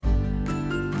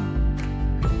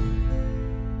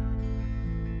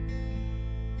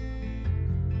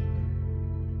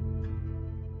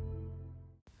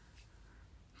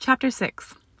Chapter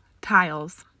 6.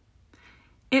 Tiles.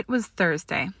 It was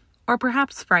Thursday, or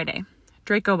perhaps Friday.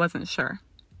 Draco wasn't sure.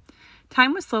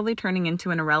 Time was slowly turning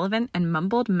into an irrelevant and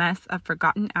mumbled mess of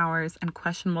forgotten hours and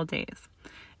questionable days,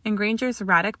 and Granger's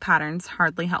erratic patterns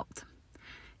hardly helped.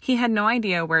 He had no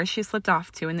idea where she slipped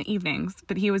off to in the evenings,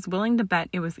 but he was willing to bet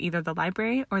it was either the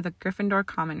library or the Gryffindor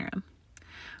common room.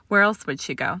 Where else would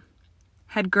she go?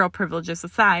 Head girl privileges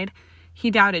aside, he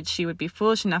doubted she would be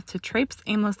foolish enough to traipse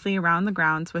aimlessly around the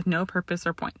grounds with no purpose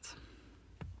or point.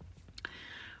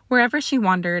 Wherever she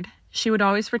wandered, she would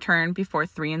always return before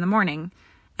 3 a.m,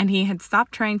 and he had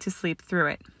stopped trying to sleep through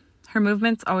it. Her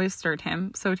movements always stirred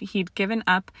him, so he'd given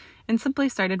up and simply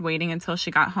started waiting until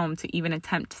she got home to even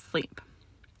attempt to sleep.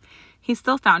 He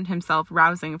still found himself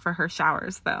rousing for her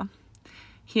showers, though.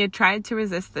 He had tried to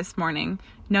resist this morning,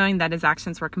 knowing that his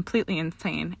actions were completely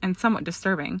insane and somewhat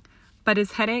disturbing, but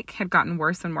his headache had gotten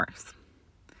worse and worse.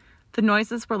 The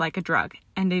noises were like a drug,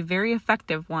 and a very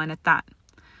effective one at that.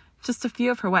 Just a few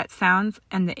of her wet sounds,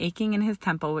 and the aching in his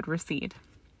temple would recede.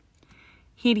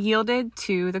 He'd yielded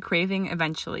to the craving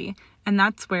eventually, and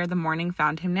that's where the morning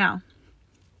found him now.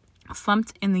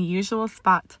 Slumped in the usual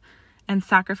spot, and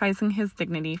sacrificing his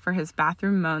dignity for his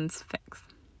bathroom moans fix.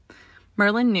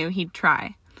 Merlin knew he'd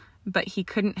try, but he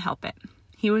couldn't help it.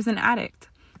 He was an addict,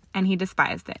 and he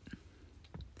despised it.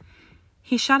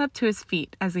 He shot up to his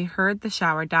feet as he heard the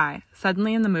shower die,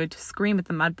 suddenly in the mood to scream at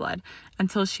the mudblood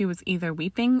until she was either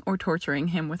weeping or torturing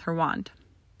him with her wand.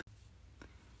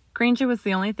 Granger was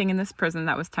the only thing in this prison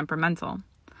that was temperamental,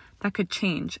 that could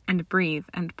change and breathe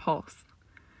and pulse.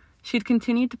 She'd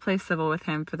continued to play civil with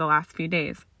him for the last few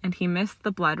days, and he missed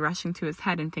the blood rushing to his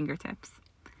head and fingertips.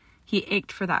 He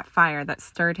ached for that fire that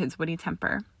stirred his witty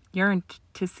temper, yearned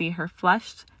to see her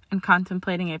flushed and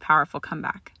contemplating a powerful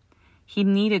comeback. He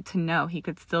needed to know he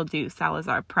could still do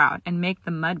Salazar proud and make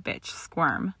the mud bitch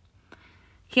squirm.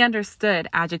 He understood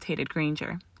agitated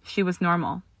Granger. She was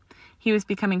normal. He was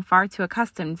becoming far too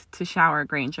accustomed to shower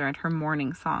Granger and her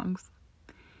morning songs.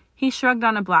 He shrugged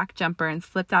on a black jumper and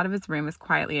slipped out of his room as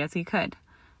quietly as he could,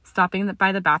 stopping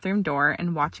by the bathroom door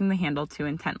and watching the handle too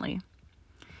intently.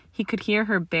 He could hear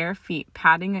her bare feet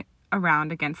padding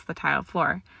around against the tile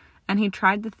floor, and he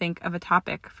tried to think of a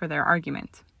topic for their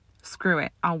argument. Screw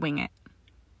it, I'll wing it.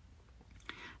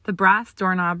 The brass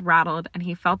doorknob rattled, and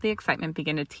he felt the excitement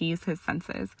begin to tease his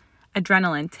senses,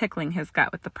 adrenaline tickling his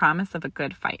gut with the promise of a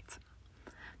good fight.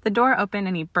 The door opened,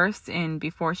 and he burst in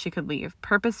before she could leave,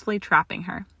 purposefully trapping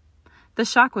her. The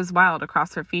shock was wild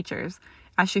across her features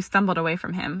as she stumbled away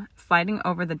from him, sliding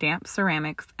over the damp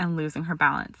ceramics and losing her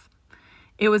balance.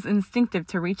 It was instinctive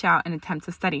to reach out and attempt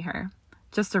to steady her.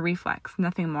 Just a reflex,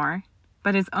 nothing more.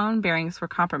 But his own bearings were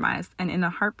compromised, and in a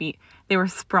heartbeat, they were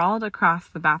sprawled across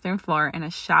the bathroom floor in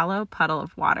a shallow puddle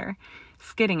of water,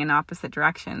 skidding in opposite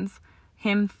directions,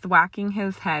 him thwacking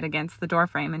his head against the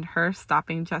doorframe and her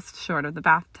stopping just short of the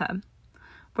bathtub.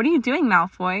 "What are you doing,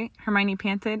 Malfoy?" Hermione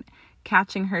panted,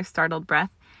 catching her startled breath.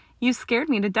 "You scared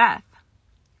me to death."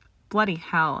 "Bloody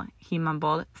hell," he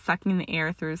mumbled, sucking the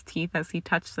air through his teeth as he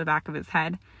touched the back of his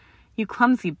head. "You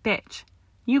clumsy bitch.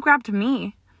 You grabbed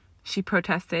me," she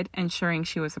protested, ensuring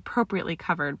she was appropriately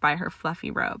covered by her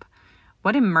fluffy robe.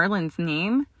 "What in Merlin's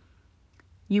name?"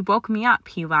 "You woke me up,"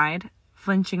 he lied,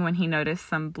 flinching when he noticed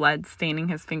some blood staining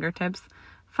his fingertips.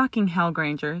 "Fucking hell,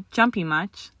 Granger. Jumpy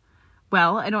much?"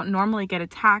 "Well, I don't normally get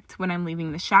attacked when I'm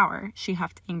leaving the shower," she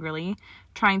huffed angrily,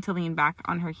 trying to lean back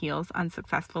on her heels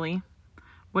unsuccessfully.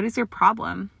 "What is your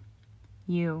problem?"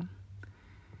 "You."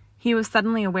 He was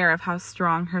suddenly aware of how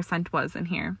strong her scent was in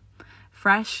here,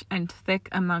 fresh and thick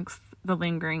amongst the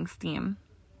lingering steam.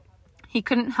 He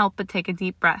couldn't help but take a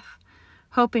deep breath,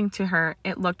 hoping to her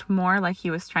it looked more like he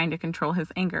was trying to control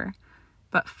his anger.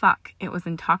 But fuck, it was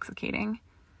intoxicating.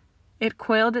 It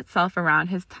coiled itself around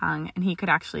his tongue, and he could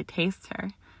actually taste her,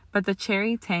 but the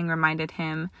cherry tang reminded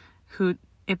him who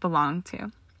it belonged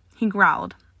to. He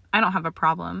growled, "I don't have a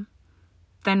problem."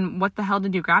 "Then what the hell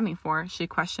did you grab me for?" she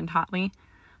questioned hotly.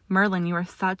 "Merlin, you are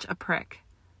such a prick."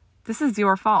 "This is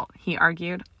your fault," he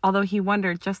argued, although he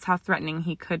wondered just how threatening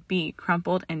he could be,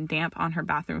 crumpled and damp on her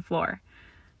bathroom floor.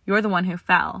 "You're the one who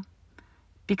fell."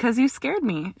 "Because you scared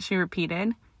me," she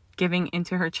repeated, giving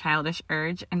into her childish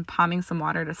urge and palming some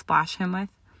water to splash him with.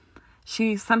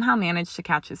 She somehow managed to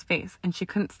catch his face, and she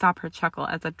couldn't stop her chuckle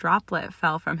as a droplet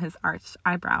fell from his arched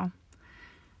eyebrow.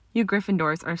 "You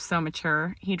Gryffindors are so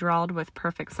mature," he drawled with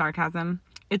perfect sarcasm.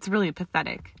 "It's really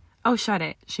pathetic." "Oh, shut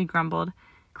it," she grumbled,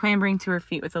 clambering to her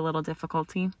feet with a little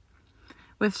difficulty.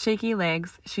 With shaky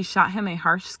legs, she shot him a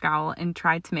harsh scowl and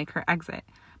tried to make her exit,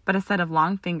 but a set of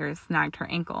long fingers snagged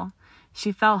her ankle.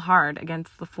 She fell hard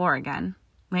against the floor again.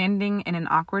 landing in an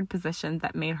awkward position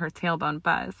that made her tailbone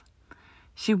buzz.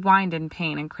 She whined in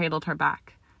pain and cradled her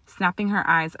back, snapping her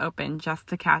eyes open just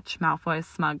to catch Malfoy's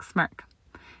smug smirk.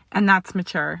 "And that's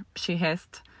mature," she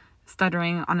hissed,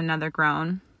 stuttering on another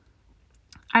groan.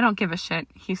 "I don't give a shit,"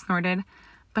 he snorted,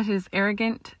 but his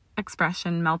arrogant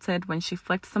expression melted when she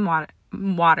flicked some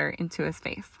water into his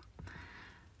face.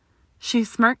 She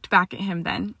smirked back at him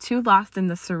then, too lost in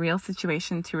the surreal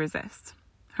situation to resist.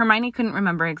 Hermione couldn't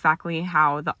remember exactly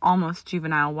how the almost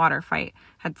juvenile water fight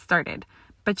had started,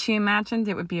 but she imagined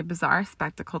it would be a bizarre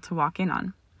spectacle to walk in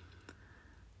on.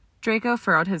 Draco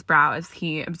furrowed his brow as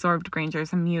he absorbed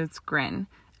Granger's amused grin,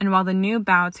 and while the new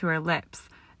bow to her lips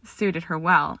suited her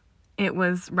well, it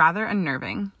was rather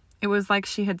unnerving. It was like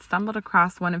she had stumbled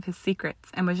across one of his secrets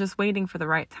and was just waiting for the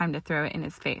right time to throw it in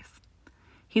his face.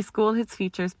 He schooled his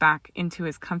features back into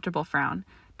his comfortable frown,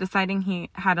 deciding he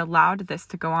had allowed this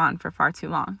to go on for far too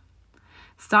long.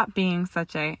 "Stop being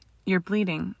such a... You're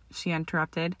bleeding," she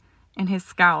interrupted, and his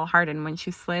scowl hardened when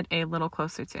she slid a little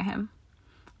closer to him.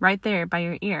 "Right there, by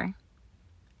your ear."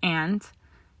 "And?"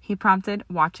 he prompted,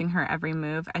 watching her every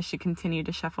move as she continued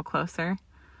to shuffle closer.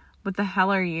 "What the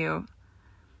hell are you?"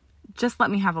 "Just let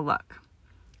me have a look,"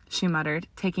 she muttered,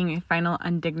 taking a final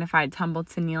undignified tumble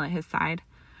to kneel at his side.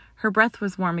 Her breath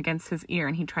was warm against his ear,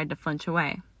 and he tried to flinch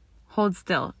away. "Hold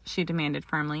still," she demanded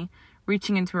firmly,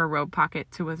 reaching into her robe pocket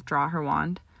to withdraw her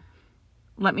wand.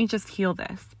 "Let me just heal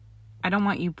this. I don't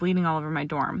want you bleeding all over my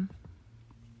dorm."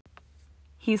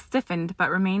 He stiffened but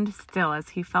remained still as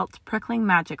he felt prickling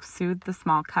magic soothe the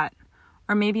small cut.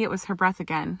 Or maybe it was her breath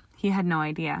again. He had no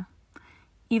idea.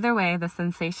 Either way, the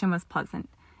sensation was pleasant,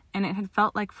 and it had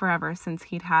felt like forever since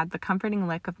he'd had the comforting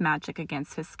lick of magic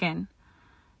against his skin.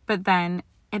 But then,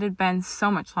 it had been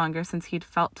so much longer since he'd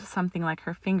felt something like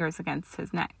her fingers against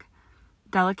his neck,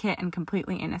 delicate and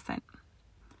completely innocent.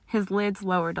 His lids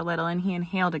lowered a little, and he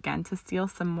inhaled again to steal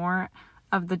some more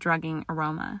of the drugging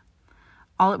aroma.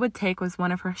 All it would take was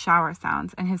one of her shower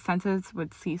sounds, and his senses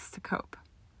would cease to cope.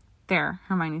 "There,"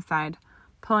 Hermione sighed,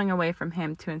 pulling away from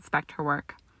him to inspect her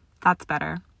work. "That's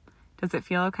better. Does it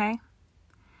feel okay?"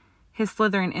 His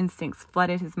Slytherin instincts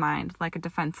flooded his mind like a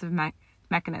defensive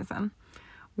mechanism,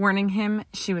 warning him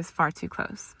she was far too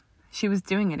close. She was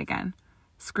doing it again,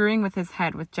 screwing with his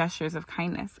head with gestures of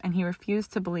kindness, and he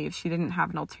refused to believe she didn't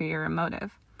have an ulterior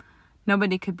motive.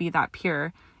 Nobody could be that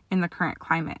pure in the current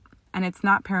climate, and it's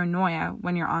not paranoia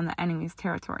when you're on the enemy's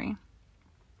territory.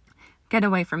 "Get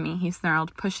away from me," he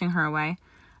snarled, pushing her away.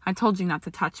 "I told you not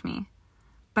to touch me."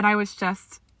 "But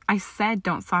I said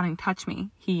don't sodding touch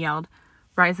me," he yelled,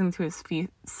 rising to his feet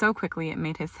so quickly it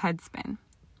made his head spin.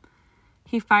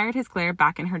 He fired his glare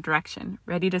back in her direction,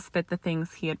 ready to spit the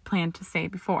things he had planned to say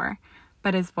before,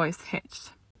 but his voice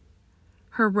hitched.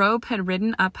 Her robe had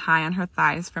ridden up high on her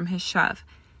thighs from his shove,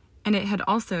 and it had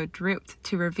also drooped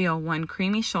to reveal one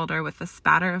creamy shoulder with a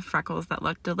spatter of freckles that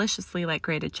looked deliciously like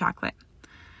grated chocolate.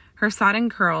 Her sodden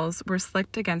curls were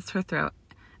slicked against her throat,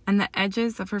 and the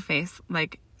edges of her face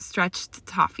like stretched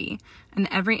toffee, and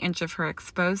every inch of her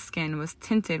exposed skin was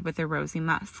tinted with a rosy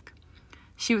musk.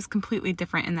 She was completely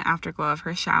different in the afterglow of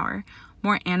her shower,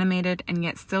 more animated and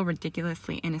yet still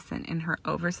ridiculously innocent in her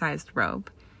oversized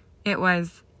robe. It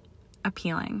was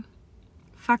appealing.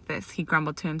 "Fuck this," he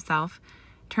grumbled to himself,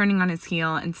 turning on his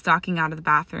heel and stalking out of the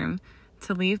bathroom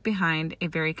to leave behind a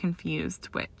very confused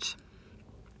witch.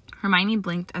 Hermione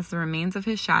blinked as the remains of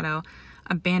his shadow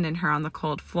abandoned her on the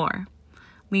cold floor,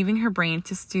 leaving her brain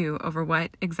to stew over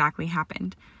what exactly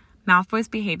happened. Malfoy's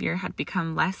behavior had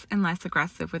become less and less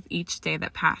aggressive with each day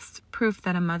that passed, proof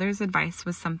that a mother's advice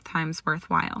was sometimes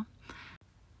worthwhile.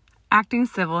 Acting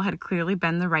civil had clearly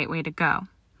been the right way to go.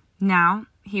 Now,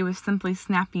 he was simply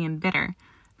snappy and bitter,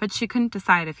 but she couldn't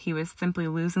decide if he was simply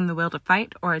losing the will to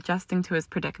fight or adjusting to his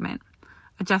predicament,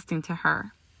 adjusting to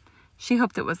her. She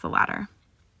hoped it was the latter.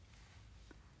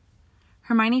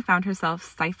 Hermione found herself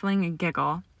stifling a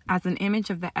giggle as an image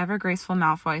of the ever-graceful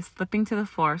Malfoy slipping to the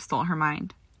floor stole her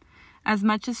mind. As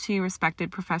much as she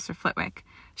respected Professor Flitwick,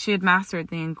 she had mastered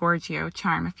the Engorgio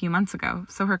charm a few months ago,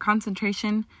 so her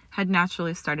concentration had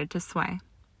naturally started to sway.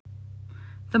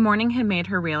 The morning had made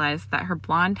her realize that her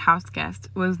blonde house guest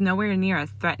was nowhere near as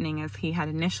threatening as he had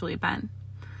initially been,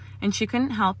 and she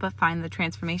couldn't help but find the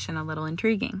transformation a little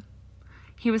intriguing.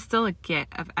 He was still a git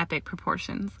of epic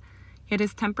proportions, yet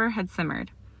his temper had simmered.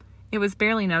 It was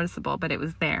barely noticeable, but it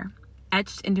was there,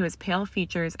 etched into his pale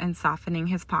features and softening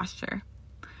his posture.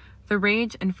 The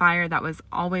rage and fire that was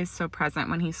always so present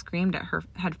when he screamed at her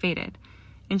had faded,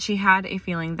 and she had a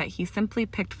feeling that he simply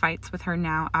picked fights with her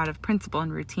now out of principle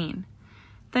and routine.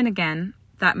 Then again,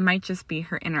 that might just be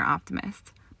her inner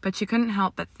optimist, but she couldn't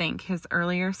help but think his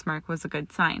earlier smirk was a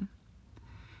good sign.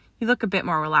 "You look a bit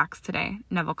more relaxed today,"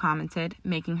 Neville commented,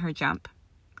 making her jump.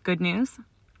 "Good news?"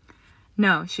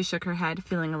 "No," she shook her head,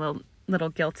 feeling a little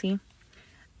guilty.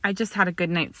 "I just had a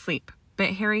good night's sleep,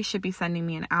 but Harry should be sending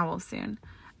me an owl soon.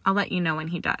 I'll let you know when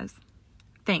he does."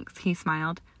 "Thanks," he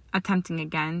smiled, attempting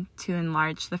again to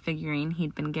enlarge the figurine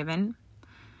he'd been given.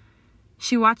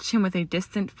 She watched him with a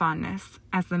distant fondness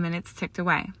as the minutes ticked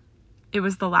away. It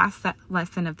was the last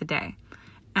lesson of the day,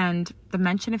 and the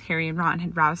mention of Harry and Ron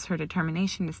had roused her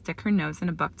determination to stick her nose in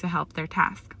a book to help their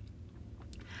task.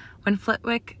 When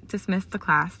Flitwick dismissed the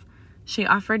class, she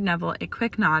offered Neville a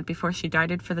quick nod before she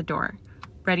darted for the door,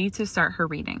 ready to start her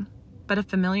reading. But a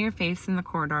familiar face in the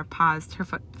corridor paused her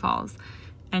footfalls,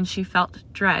 and she felt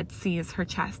dread seize her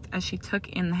chest as she took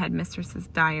in the headmistress's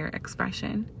dire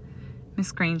expression.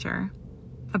 "Miss Granger."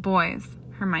 "The boys,"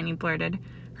 Hermione blurted,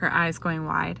 her eyes going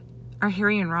wide. "Are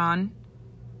Harry and Ron—"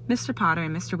 "Mr. Potter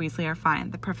and Mr. Weasley are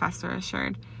fine," the professor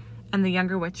assured, and the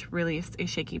younger witch released a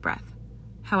shaky breath.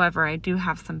 "However, I do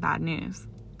have some bad news."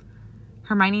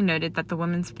 Hermione noted that the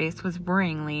woman's face was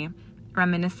worryingly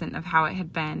reminiscent of how it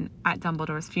had been at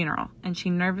Dumbledore's funeral, and she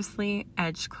nervously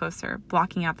edged closer,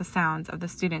 blocking out the sounds of the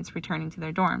students returning to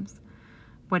their dorms.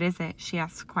 "What is it?" she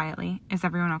asked quietly. "Is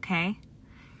everyone okay?"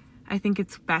 "I think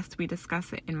it's best we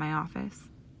discuss it in my office."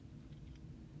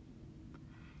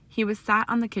 He was sat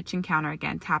on the kitchen counter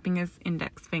again, tapping his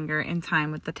index finger in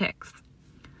time with the ticks.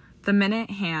 The minute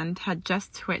hand had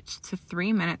just twitched to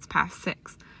 3 minutes past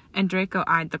 6, and Draco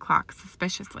eyed the clock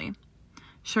suspiciously.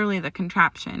 Surely the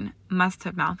contraption must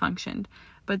have malfunctioned,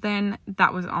 but then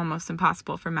that was almost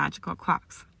impossible for magical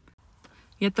clocks.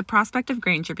 Yet the prospect of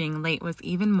Granger being late was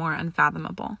even more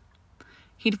unfathomable.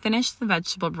 He'd finished the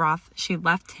vegetable broth she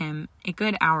left him a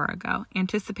good hour ago,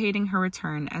 anticipating her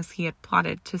return as he had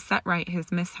plotted to set right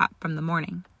his mishap from the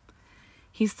morning.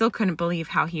 He still couldn't believe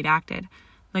how he'd acted,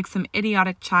 like some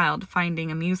idiotic child finding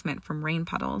amusement from rain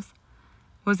puddles.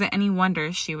 Was it any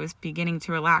wonder she was beginning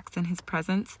to relax in his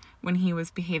presence when he was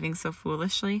behaving so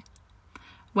foolishly?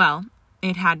 Well,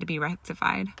 it had to be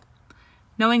rectified.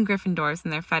 Knowing Gryffindors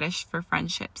and their fetish for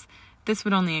friendships, this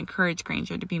would only encourage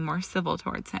Granger to be more civil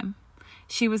towards him.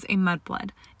 She was a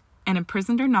mudblood, and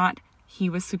imprisoned or not, he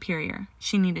was superior.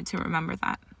 She needed to remember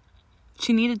that.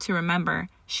 She needed to remember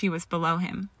she was below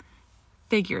him.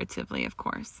 Figuratively, of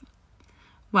course.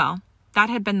 Well, that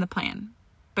had been the plan,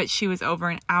 but she was over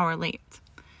an hour late.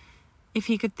 If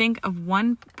he could think of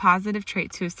one positive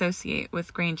trait to associate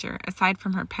with Granger, aside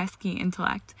from her pesky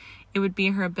intellect, it would be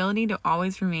her ability to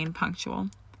always remain punctual.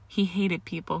 He hated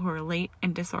people who were late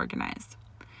and disorganized.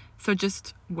 So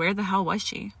just where the hell was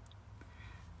she?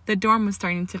 The dorm was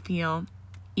starting to feel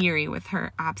eerie with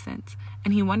her absence,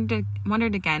 and he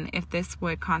wondered again if this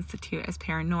would constitute as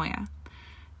paranoia.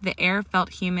 The air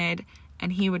felt humid,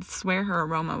 and he would swear her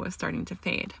aroma was starting to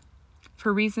fade.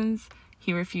 For reasons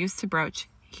he refused to broach,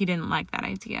 he didn't like that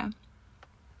idea.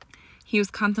 He was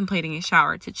contemplating a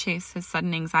shower to chase his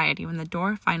sudden anxiety when the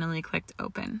door finally clicked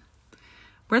open.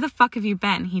 "Where the fuck have you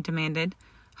been?" he demanded,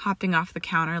 hopping off the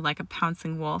counter like a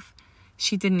pouncing wolf.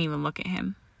 She didn't even look at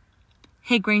him.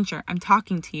 "Hey, Granger, I'm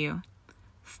talking to you."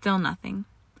 Still nothing.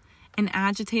 An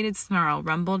agitated snarl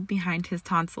rumbled behind his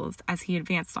tonsils as he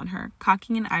advanced on her,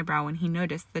 cocking an eyebrow when he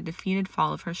noticed the defeated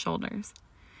fall of her shoulders.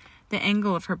 The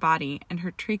angle of her body and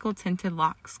her treacle-tinted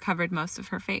locks covered most of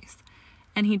her face,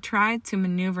 and he tried to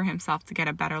maneuver himself to get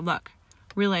a better look,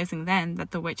 realizing then that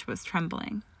the witch was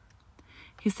trembling.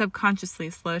 He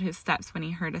subconsciously slowed his steps when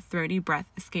he heard a throaty breath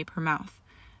escape her mouth.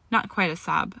 Not quite a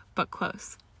sob, but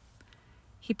close.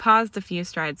 He paused a few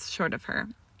strides short of her,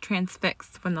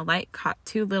 transfixed when the light caught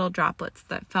 2 little droplets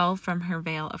that fell from her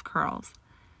veil of curls.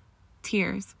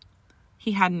 Tears.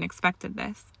 He hadn't expected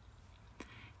this.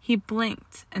 He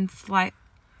blinked and silently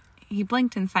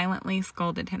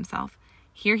scolded himself.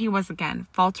 Here he was again,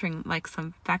 faltering like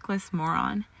some feckless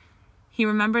moron. He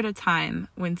remembered a time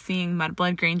when seeing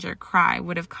Mudblood Granger cry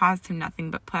would have caused him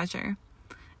nothing but pleasure,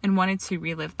 and wanted to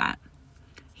relive that.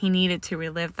 He needed to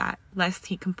relive that, lest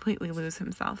he completely lose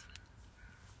himself.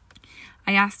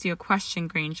 "I asked you a question,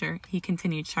 Granger," he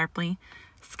continued sharply,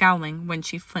 scowling when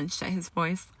she flinched at his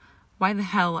voice. "Why the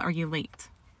hell are you late?"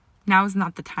 "Now is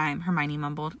not the time," Hermione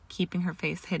mumbled, keeping her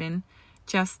face hidden.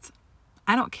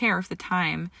 I don't care if the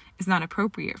time is not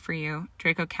appropriate for you,"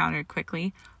 Draco countered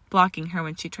quickly, blocking her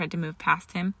when she tried to move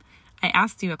past him. "I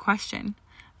asked you a question."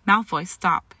 "Malfoy,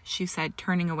 stop," she said,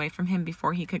 turning away from him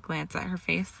before he could glance at her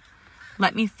face.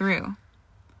 "Let me through."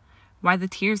 "Why the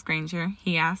tears, Granger?"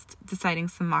 he asked, deciding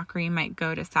some mockery might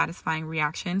go to satisfying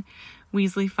reaction.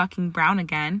 "Weasley fucking Brown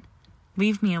again."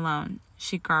 "Leave me alone,"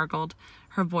 she gargled,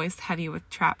 her voice heavy with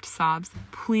trapped sobs.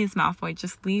 "Please, Malfoy,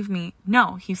 just leave me."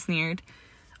 "No," he sneered.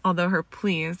 although her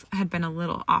pleas had been a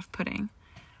little off-putting.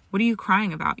 "What are you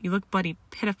crying about? You look bloody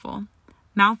pitiful.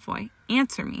 Malfoy,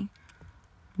 answer me."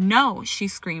 "No," she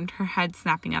screamed, her head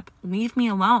snapping up. "Leave me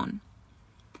alone."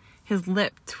 His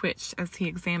lip twitched as he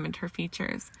examined her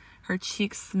features, her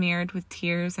cheeks smeared with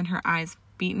tears and her eyes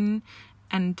beaten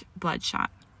and bloodshot.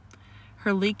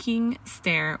 Her leaking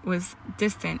stare was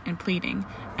distant and pleading,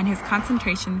 and his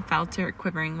concentration fell to her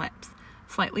quivering lips,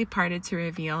 slightly parted to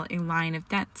reveal a line of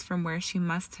dents from where she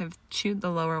must have chewed the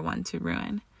lower one to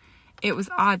ruin. It was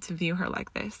odd to view her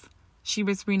like this. She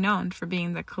was renowned for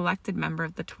being the collected member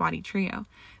of the Twatty trio,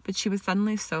 but she was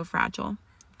suddenly so fragile,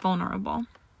 vulnerable.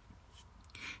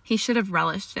 He should have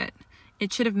relished it.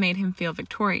 It should have made him feel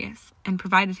victorious, and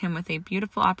provided him with a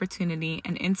beautiful opportunity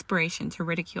and inspiration to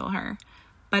ridicule her.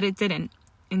 But it didn't.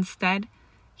 Instead,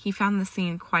 he found the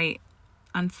scene quite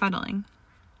unsettling.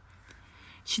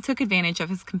 She took advantage of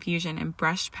his confusion and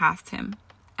brushed past him,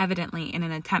 evidently in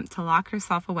an attempt to lock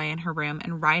herself away in her room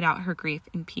and ride out her grief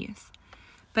in peace.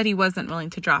 But he wasn't willing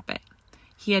to drop it.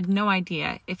 He had no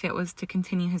idea if it was to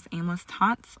continue his aimless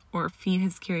taunts or feed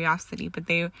his curiosity, but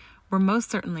they were most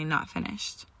certainly not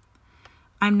finished.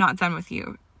 "I'm not done with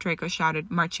you," Draco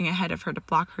shouted, marching ahead of her to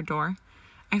block her door.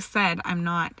 "I said I'm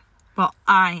not." "Well,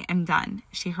 I am done,"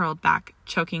 she hurled back,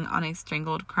 choking on a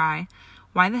strangled cry.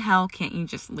 "Why the hell can't you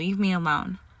just leave me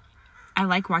alone?" "I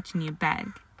like watching you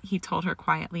beg," he told her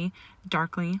quietly,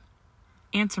 darkly.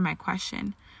 "Answer my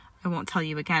question." "I won't tell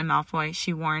you again, Malfoy,"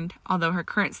 she warned, although her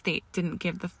current state didn't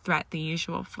give the threat the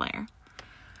usual flair.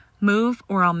 "Move,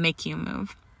 or I'll make you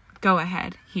move." "Go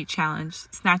ahead," he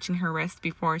challenged, snatching her wrist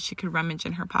before she could rummage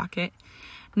in her pocket.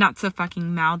 "Not so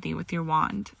fucking mouthy with your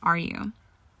wand, are you?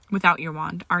 Without your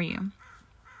wand, are you?"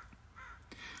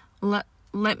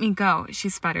 Let me go," she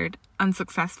sputtered,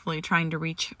 unsuccessfully trying to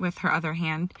reach with her other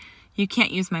hand. "You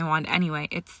can't use my wand anyway.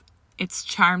 It's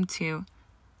charmed to—"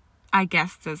 "I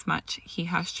guessed as much," he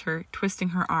hushed her, twisting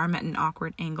her arm at an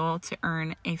awkward angle to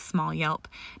earn a small yelp.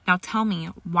 "Now tell me,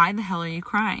 why the hell are you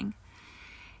crying?"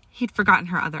 He'd forgotten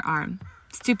her other arm.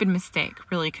 Stupid mistake,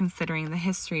 really, considering the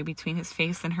history between his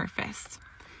face and her fist.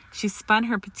 She spun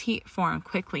her petite form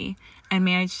quickly and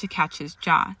managed to catch his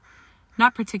jaw.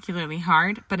 Not particularly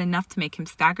hard, but enough to make him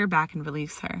stagger back and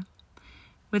release her.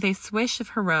 With a swish of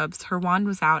her robes, her wand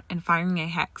was out and firing a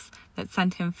hex that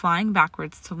sent him flying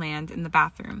backwards to land in the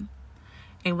bathroom,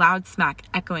 a loud smack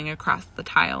echoing across the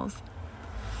tiles.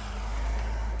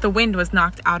 The wind was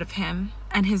knocked out of him,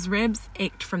 and his ribs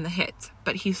ached from the hit,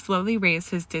 but he slowly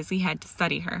raised his dizzy head to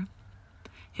study her.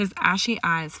 His ashy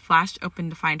eyes flashed open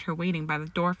to find her waiting by the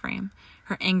doorframe,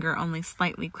 her anger only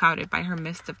slightly clouded by her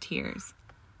mist of tears.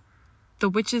 The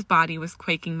witch's body was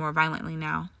quaking more violently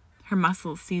now, her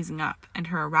muscles seizing up, and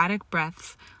her erratic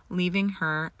breaths leaving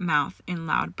her mouth in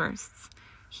loud bursts.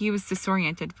 He was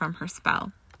disoriented from her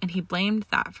spell, and he blamed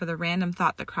that for the random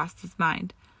thought that crossed his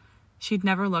mind. She'd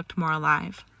never looked more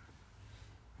alive.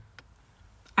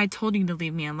 "I told you to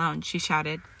leave me alone," she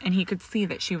shouted, and he could see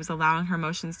that she was allowing her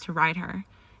emotions to ride her.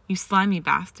 "You slimy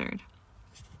bastard."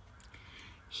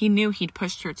 He knew he'd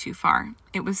pushed her too far.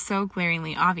 It was so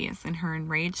glaringly obvious in her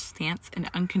enraged stance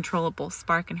and uncontrollable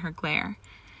spark in her glare.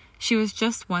 She was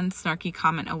just one snarky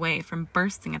comment away from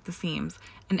bursting at the seams,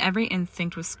 and every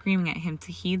instinct was screaming at him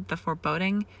to heed the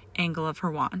foreboding angle of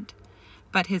her wand.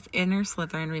 But his inner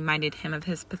Slytherin reminded him of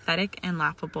his pathetic and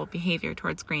laughable behavior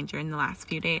towards Granger in the last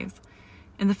few days,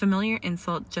 and the familiar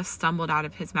insult just stumbled out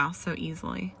of his mouth so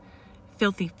easily.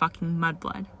 Filthy fucking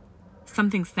mudblood.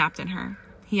 Something snapped in her.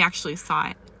 He actually saw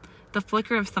it. The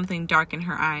flicker of something dark in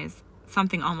her eyes,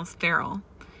 something almost feral.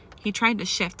 He tried to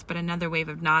shift, but another wave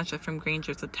of nausea from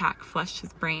Granger's attack flushed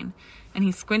his brain, and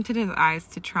he squinted his eyes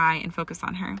to try and focus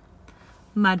on her.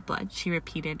 "Mudblood," she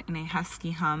repeated in a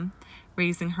husky hum,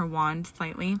 raising her wand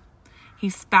slightly. He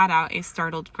spat out a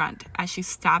startled grunt as she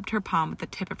stabbed her palm with the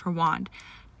tip of her wand,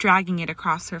 dragging it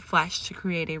across her flesh to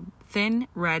create a thin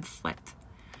red slit.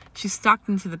 She stalked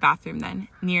into the bathroom then,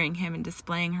 nearing him and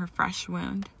displaying her fresh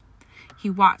wound. He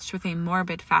watched with a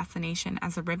morbid fascination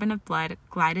as a ribbon of blood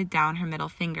glided down her middle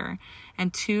finger,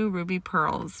 and 2 ruby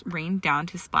pearls rained down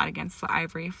to splat against the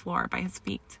ivory floor by his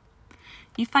feet.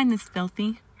 "You find this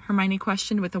filthy?" Hermione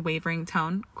questioned with a wavering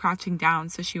tone, crouching down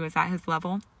so she was at his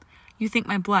level. "You think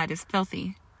my blood is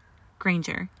filthy?"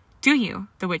 "Granger." "Do you?"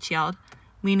 the witch yelled,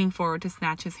 leaning forward to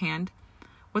snatch his hand.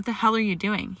 "What the hell are you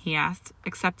doing?" he asked,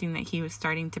 accepting that he was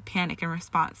starting to panic in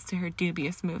response to her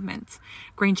dubious movements.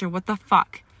 "Granger, what the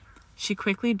fuck?" She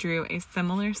quickly drew a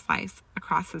similar slice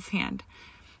across his hand,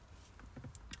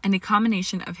 and a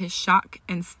combination of his shock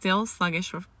and still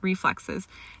sluggish reflexes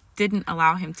didn't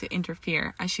allow him to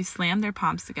interfere as she slammed their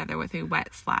palms together with a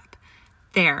wet slap.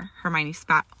 "There," Hermione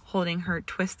spat, holding her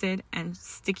twisted and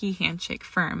sticky handshake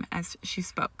firm as she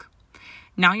spoke.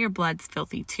 "Now your blood's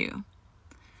filthy too."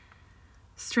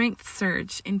 Strength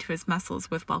surged into his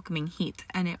muscles with welcoming heat,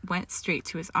 and it went straight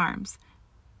to his arms,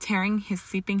 tearing his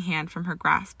sleeping hand from her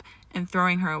grasp and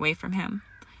throwing her away from him.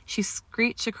 She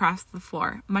screeched across the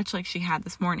floor, much like she had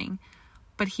this morning,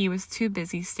 but he was too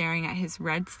busy staring at his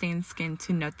red-stained skin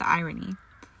to note the irony.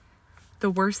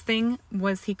 The worst thing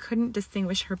was he couldn't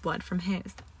distinguish her blood from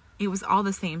his. It was all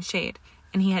the same shade,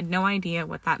 and he had no idea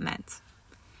what that meant.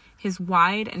 His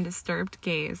wide and disturbed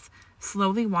gaze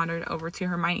slowly wandered over to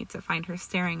Hermione to find her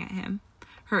staring at him,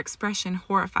 her expression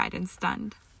horrified and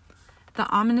stunned. The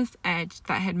ominous edge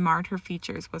that had marred her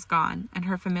features was gone, and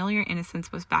her familiar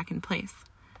innocence was back in place.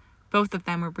 Both of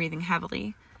them were breathing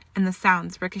heavily, and the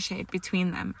sounds ricocheted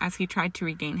between them as he tried to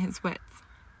regain his wits.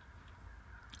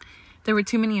 There were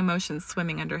too many emotions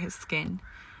swimming under his skin: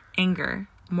 anger,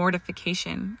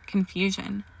 mortification,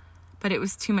 confusion, but it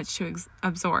was too much to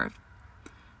absorb.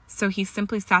 So he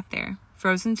simply sat there,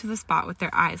 frozen to the spot with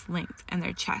their eyes linked and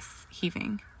their chests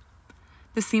heaving.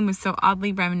 The scene was so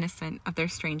oddly reminiscent of their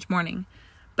strange morning,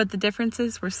 but the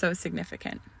differences were so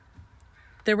significant.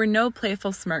 There were no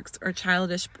playful smirks or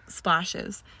childish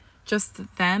splashes,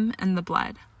 just them and the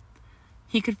blood.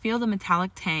 He could feel the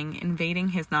metallic tang invading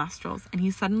his nostrils, and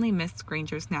he suddenly missed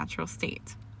Granger's natural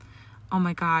state. "Oh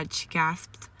my God," she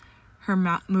gasped, her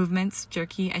movements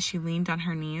jerky as she leaned on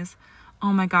her knees.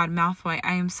 "Oh my God, Malfoy,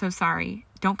 I am so sorry.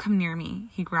 Don't come near me,"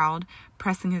 he growled,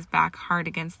 pressing his back hard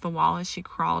against the wall as she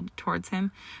crawled towards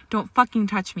him. "Don't fucking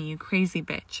touch me, you crazy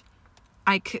bitch."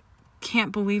 I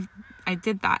can't believe I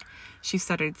did that," she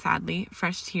stuttered sadly.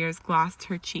 Fresh tears glossed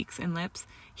her cheeks and lips.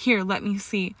 "Here, let me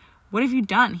see. What have you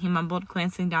done?" he mumbled,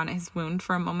 glancing down at his wound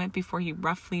for a moment before he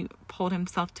roughly pulled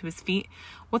himself to his feet.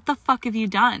 "What the fuck have you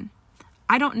done?"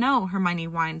 "I don't know," Hermione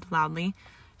whined loudly,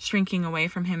 shrinking away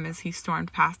from him as he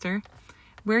stormed past her.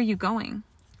 "Where are you going?"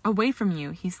 "Away from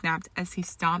you," he snapped as he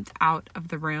stomped out of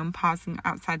the room, pausing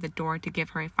outside the door to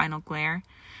give her a final glare.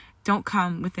 "Don't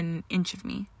come within an inch of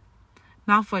me."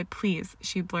 "Malfoy, please,"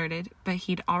 she blurted, but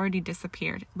he'd already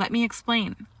disappeared. "Let me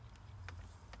explain."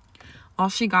 All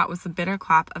she got was the bitter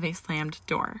clap of a slammed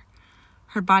door.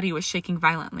 Her body was shaking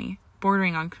violently,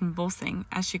 bordering on convulsing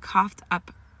as she coughed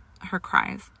up her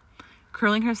cries.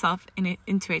 Curling herself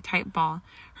into a tight ball,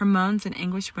 her moans and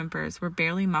anguished whimpers were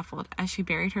barely muffled as she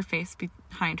buried her face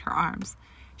behind her arms.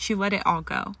 She let it all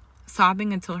go,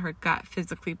 sobbing until her gut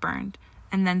physically burned,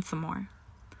 and then some more.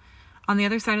 On the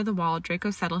other side of the wall,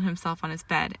 Draco settled himself on his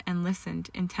bed and listened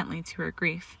intently to her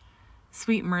grief.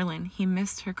 Sweet Merlin, he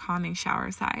missed her calming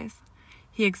shower sighs.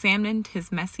 He examined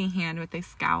his messy hand with a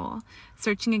scowl,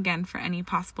 searching again for any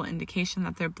possible indication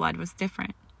that their blood was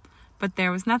different. But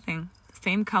there was nothing.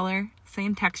 Same color,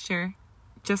 same texture,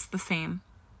 just the same.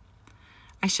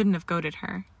 I shouldn't have goaded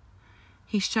her.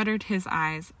 He shuttered his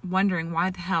eyes, wondering why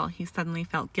the hell he suddenly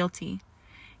felt guilty.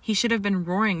 He should have been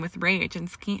roaring with rage and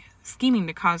scheming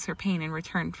to cause her pain in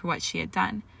return for what she had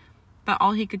done. But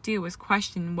all he could do was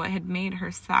question what had made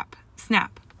her snap.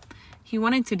 He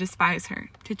wanted to despise her,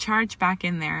 to charge back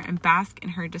in there and bask in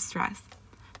her distress.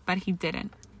 But he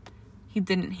didn't. He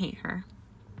didn't hate her.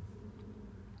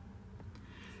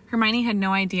 Hermione had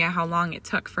no idea how long it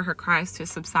took for her cries to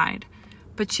subside,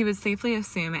 but she would safely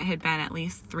assume it had been at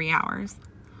least 3 hours.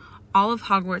 All of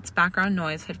Hogwarts' background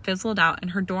noise had fizzled out,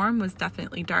 and her dorm was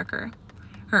definitely darker.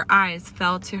 Her eyes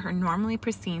fell to her normally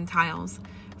pristine tiles,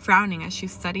 frowning as she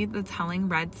studied the telling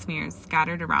red smears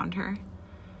scattered around her.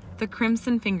 The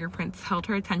crimson fingerprints held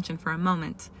her attention for a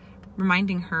moment,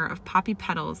 reminding her of poppy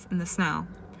petals in the snow.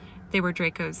 They were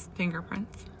Draco's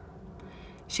fingerprints.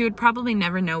 She would probably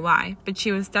never know why, but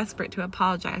she was desperate to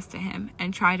apologize to him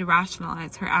and try to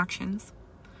rationalize her actions.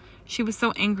 She was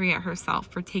so angry at herself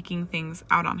for taking things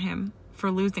out on him, for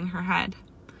losing her head.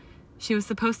 She was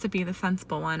supposed to be the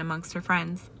sensible one amongst her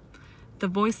friends, the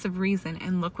voice of reason,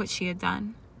 and look what she had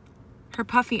done. Her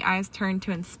puffy eyes turned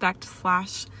to inspect the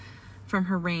slash from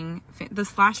her ring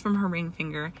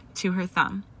finger to her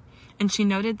thumb, and she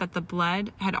noted that the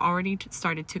blood had already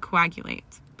started to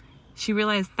coagulate. She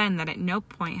realized then that at no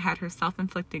point had her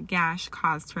self-inflicted gash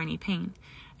caused her any pain,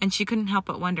 and she couldn't help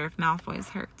but wonder if Malfoy was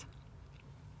hurt.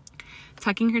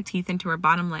 Tucking her teeth into her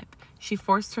bottom lip, she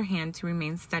forced her hand to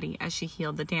remain steady as she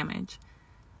healed the damage.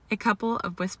 A couple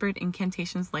of whispered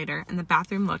incantations later, and the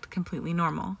bathroom looked completely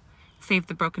normal, save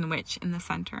the broken witch in the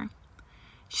center.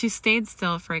 She stayed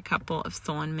still for a couple of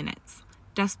stolen minutes,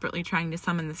 desperately trying to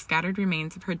summon the scattered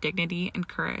remains of her dignity and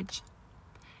courage.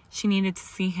 She needed to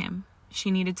see him.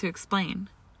 She needed to explain.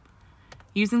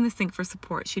 Using the sink for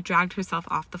support, she dragged herself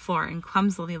off the floor and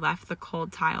clumsily left the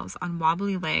cold tiles on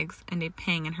wobbly legs and a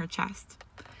pang in her chest.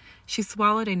 She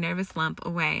swallowed a nervous lump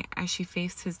away as she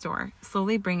faced his door,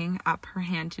 slowly bringing up her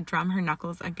hand to drum her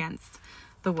knuckles against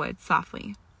the wood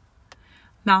softly.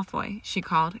 "Malfoy," she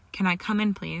called, "can I come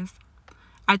in, please?"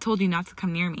 "I told you not to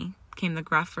come near me," came the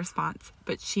gruff response,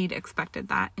 but she'd expected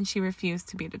that, and she refused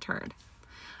to be deterred.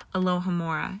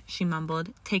 "Alohomora," she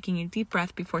mumbled, taking a deep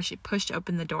breath before she pushed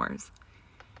open the doors.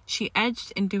 She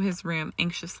edged into his room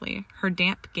anxiously, her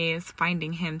damp gaze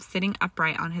finding him sitting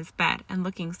upright on his bed and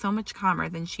looking so much calmer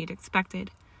than she'd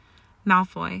expected.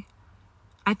 "Malfoy,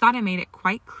 I thought I made it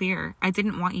quite clear I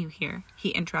didn't want you here," he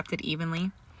interrupted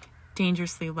evenly,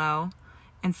 dangerously low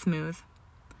and smooth.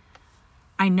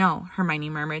 "I know," Hermione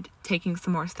murmured, taking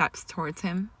some more steps towards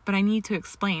him, "but I need to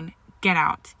explain." "Get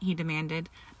out," he demanded,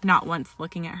 not once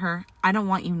looking at her. "I don't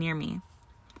want you near me."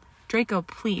 "Draco,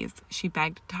 please," she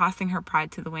begged, tossing her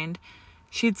pride to the wind.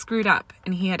 She'd screwed up,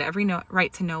 and he had every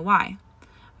right to know why.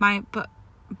 "My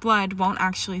blood won't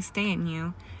actually stay in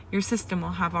you. Your system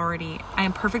will have already—" "I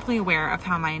am perfectly aware of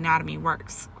how my anatomy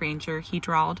works, Granger," he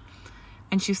drawled,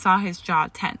 and she saw his jaw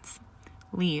tense.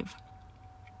 "Leave."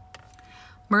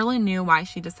 Merlin knew why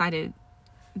she decided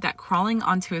that crawling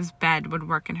onto his bed would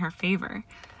work in her favor,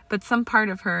 but some part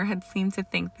of her had seemed to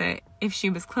think that if she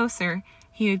was closer,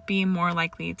 he would be more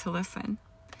likely to listen.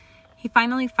 He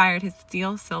finally fired his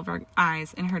steel-silver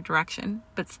eyes in her direction,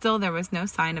 but still there was no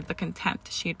sign of the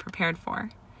contempt she had prepared for.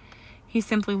 He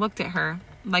simply looked at her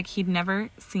like he'd never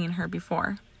seen her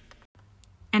before,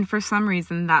 and for some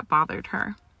reason that bothered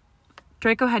her.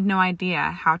 Draco had no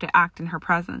idea how to act in her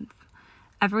presence.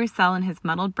 Every cell in his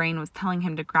muddled brain was telling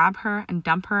him to grab her and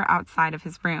dump her outside of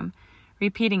his room,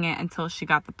 repeating it until she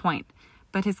got the point,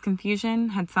 but his confusion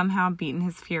had somehow beaten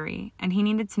his fury, and he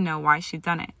needed to know why she'd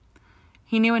done it.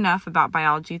 He knew enough about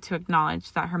biology to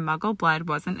acknowledge that her muggle blood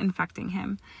wasn't infecting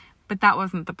him, but that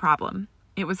wasn't the problem.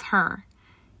 It was her.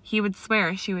 He would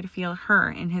swear she would feel her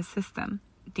in his system,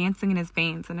 dancing in his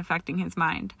veins and affecting his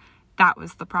mind. That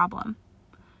was the problem.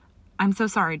 "I'm so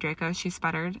sorry, Draco," she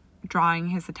sputtered, drawing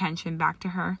his attention back to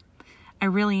her. "I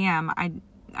really am.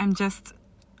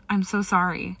 I'm so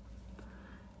sorry."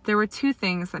 There were two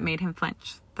things that made him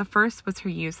flinch. The first was her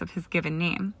use of his given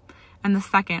name, and the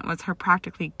second was her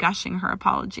practically gushing her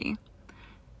apology.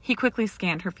 He quickly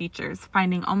scanned her features,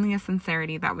 finding only a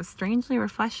sincerity that was strangely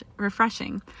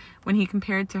refreshing when he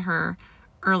compared to her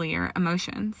earlier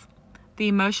emotions. The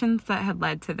emotions that had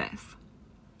led to this.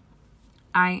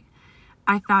 I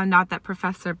found out that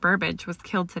Professor Burbage was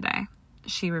killed today,"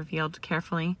 she revealed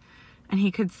carefully, and he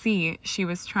could see she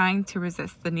was trying to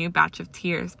resist the new batch of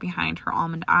tears behind her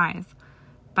almond eyes.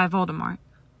 "By Voldemort."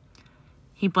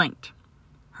 He blinked.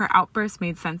 Her outburst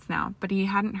made sense now, but he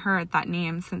hadn't heard that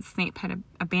name since Snape had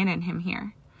abandoned him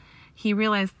here. He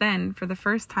realized then, for the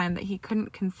first time, that he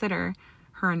couldn't consider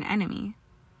her an enemy.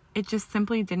 It just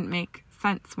simply didn't make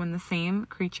sense when the same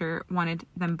creature wanted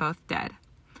them both dead.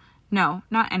 No,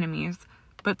 not enemies,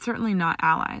 but certainly not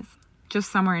allies.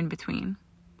 Just somewhere in between.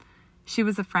 "She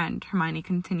was a friend," Hermione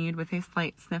continued with a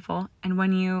slight sniffle, "and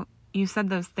when you said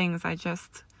those things, I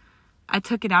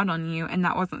took it out on you, and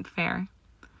that wasn't fair."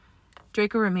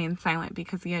 Draco remained silent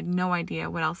because he had no idea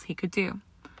what else he could do.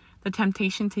 The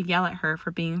temptation to yell at her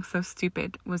for being so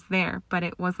stupid was there, but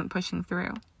it wasn't pushing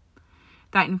through.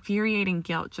 That infuriating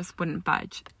guilt just wouldn't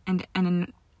budge, and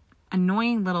an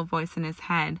annoying little voice in his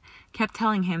head kept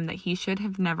telling him that he should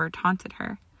have never taunted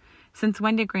her. Since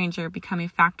when did Granger become a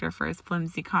factor for his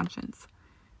flimsy conscience?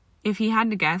 If he had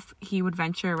to guess, he would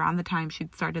venture around the time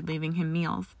she'd started leaving him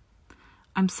meals.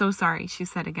 "I'm so sorry," she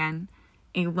said again,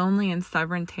 a lonely and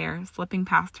stubborn tear slipping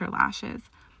past her lashes.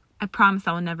 "I promise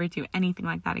I will never do anything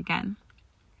like that again."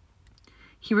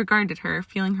 He regarded her,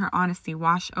 feeling her honesty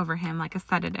wash over him like a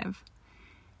sedative.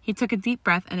 He took a deep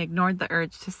breath and ignored the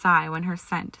urge to sigh when her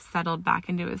scent settled back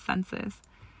into his senses.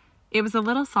 It was a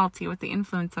little salty with the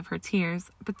influence of her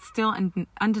tears, but still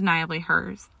undeniably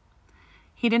hers.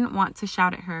 He didn't want to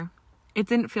shout at her. It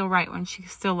didn't feel right when she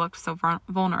still looked so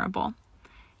vulnerable.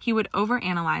 He would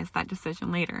overanalyze that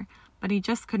decision later, but he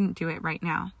just couldn't do it right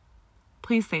now.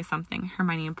 "Please say something,"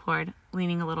 Hermione implored,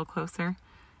 leaning a little closer.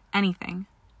 "Anything."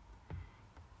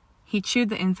 He chewed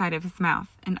the inside of his mouth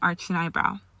and arched an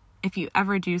eyebrow. "If you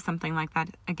ever do something like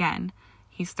that again,"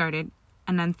 he started,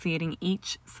 enunciating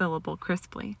each syllable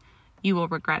crisply, "you will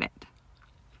regret it."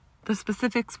 The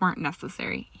specifics weren't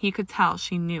necessary. He could tell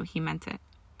she knew he meant it.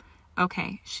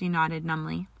 "Okay," she nodded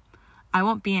numbly. "I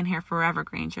won't be in here forever,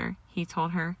 Granger," he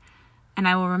told her, "and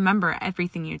I will remember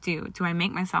everything you do. Do I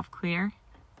make myself clear?"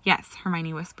 "Yes,"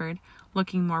 Hermione whispered,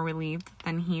 looking more relieved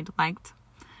than he'd liked.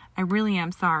 "I really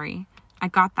am sorry. I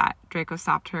got that. Draco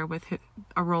stopped her with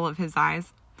a roll of his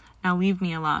eyes. Now leave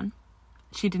me alone.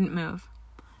 She didn't move.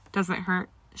 Does it hurt?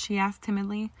 She asked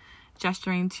timidly,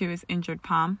 gesturing to his injured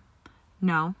palm.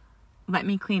 No. Let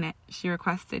me clean it, she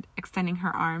requested, extending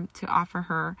her arm to offer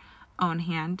her own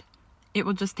hand. It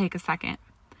will just take a second.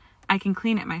 I can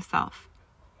clean it myself.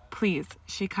 Please,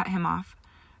 she cut him off,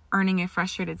 earning a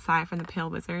frustrated sigh from the pale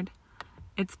wizard.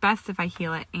 It's best if I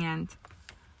heal it and...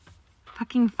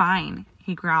 Fucking fine,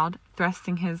 he growled,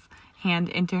 thrusting his hand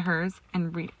into hers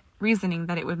and reasoning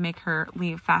that it would make her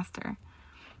leave faster.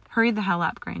 Hurry the hell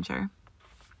up, Granger.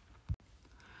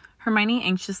 Hermione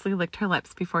anxiously licked her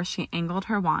lips before she angled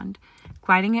her wand,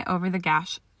 gliding it over the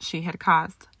gash she had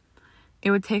caused. It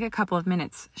would take a couple of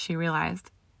minutes, she realized,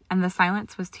 and the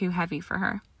silence was too heavy for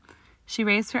her. She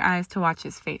raised her eyes to watch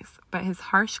his face, but his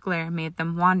harsh glare made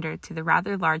them wander to the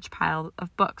rather large pile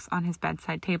of books on his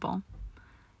bedside table.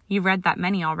 "You've read that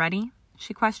many already?"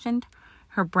 she questioned,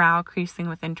 her brow creasing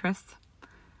with interest.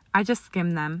 "I just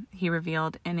skimmed them," he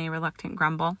revealed in a reluctant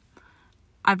grumble.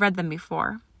 "I've read them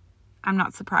before." "I'm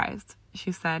not surprised,"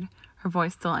 she said, her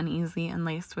voice still uneasy and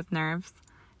laced with nerves.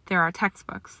 "There are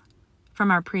textbooks."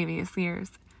 "From our previous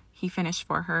years," he finished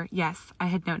for her. "Yes, I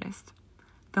had noticed."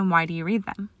 "Then why do you read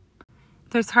them?"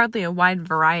 "There's hardly a wide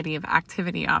variety of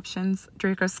activity options."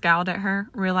 Draco scowled at her,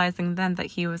 realizing then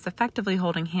that he was effectively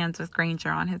holding hands with Granger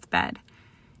on his bed.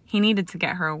 He needed to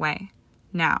get her away.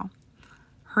 Now.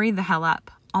 "Hurry the hell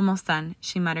up. Almost done,"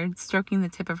 she muttered, stroking the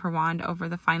tip of her wand over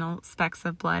the final specks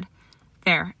of blood.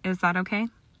 "There, is that okay?"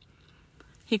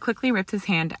 He quickly ripped his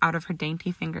hand out of her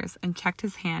dainty fingers and checked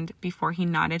his hand before he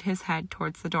nodded his head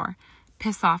towards the door.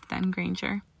 "Piss off then,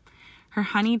 Granger." Her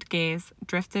honeyed gaze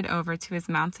drifted over to his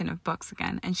mountain of books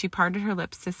again, and she parted her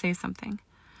lips to say something.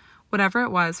 Whatever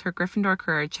it was, her Gryffindor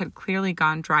courage had clearly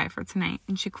gone dry for tonight,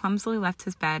 and she clumsily left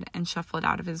his bed and shuffled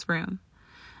out of his room.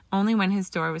 Only when his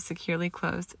door was securely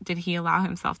closed did he allow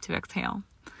himself to exhale,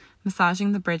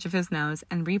 massaging the bridge of his nose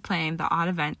and replaying the odd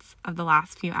events of the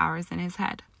last few hours in his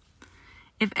head.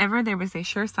 If ever there was a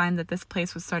sure sign that this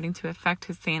place was starting to affect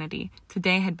his sanity,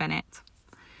 today had been it.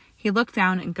 He looked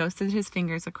down and ghosted his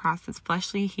fingers across his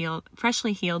freshly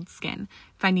healed skin,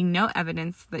 finding no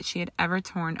evidence that she had ever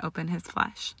torn open his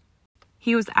flesh.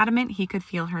 He was adamant he could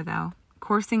feel her, though,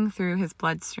 coursing through his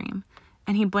bloodstream,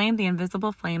 and he blamed the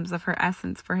invisible flames of her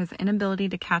essence for his inability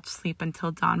to catch sleep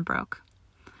until dawn broke.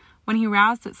 When he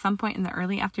roused at some point in the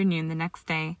early afternoon the next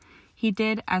day, he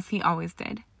did as he always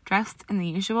did, dressed in the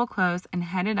usual clothes and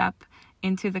headed up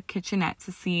into the kitchenette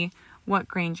to see what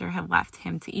Granger had left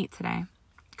him to eat today.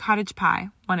 Cottage pie,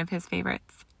 one of his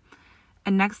favorites.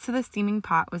 And next to the steaming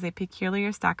pot was a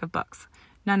peculiar stack of books,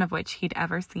 none of which he'd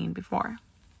ever seen before.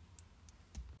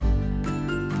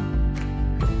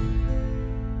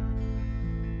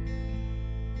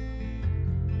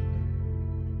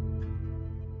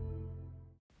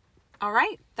 All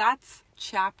right, that's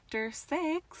chapter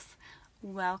 6.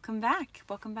 Welcome back.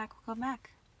 Welcome back.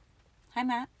 Hi,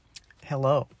 Matt.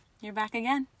 Hello. You're back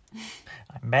again.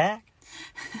 I'm back.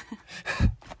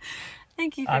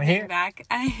 Thank you for being back.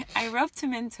 I roped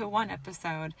him into one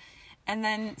episode, and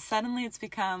then suddenly it's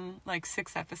become like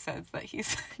 6 episodes that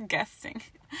he's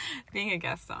being a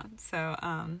guest on. So,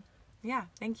 yeah,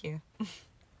 thank you.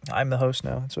 I'm the host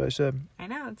now. That's what I said. I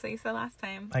know. That's what you said last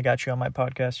time. I got you on my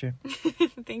podcast here.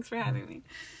 Thanks for having me.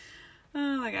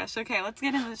 Oh my gosh. Okay, let's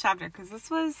get into the chapter because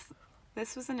this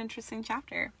was an interesting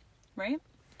chapter, right?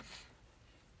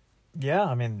 Yeah,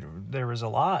 I mean, there was a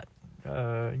lot.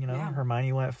 Yeah.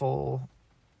 Hermione went full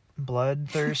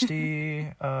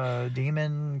bloodthirsty,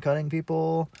 demon cutting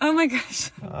people. Oh my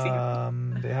gosh.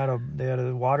 They had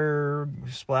a water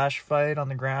splash fight on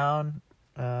the ground.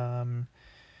 That's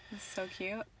so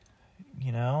cute.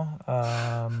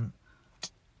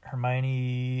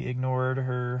 Hermione ignored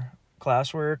her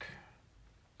classwork.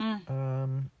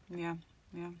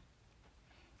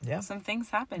 Yeah. Some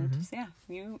things happened. Mm-hmm. Yeah,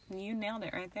 you nailed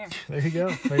it right there. There you go.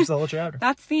 There's the whole chapter.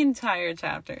 That's the entire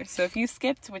chapter. So if you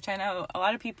skipped, which I know a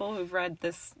lot of people who've read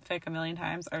this fic a million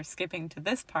times are skipping to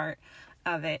this part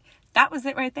of it, that was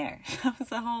it right there. That was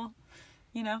the whole,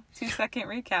 2-second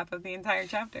recap of the entire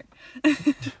chapter.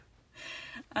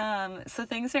 So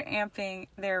things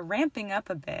are ramping up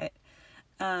a bit,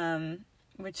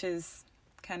 which is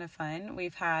kind of fun.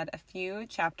 We've had a few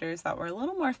chapters that were a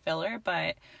little more filler,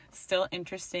 but still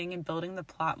interesting and building the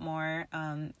plot more.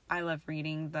 I love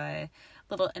reading the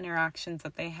little interactions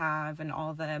that they have and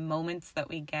all the moments that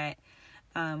we get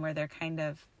where they're kind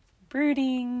of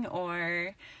brooding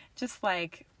or just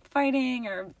like fighting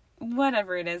or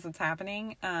whatever it is that's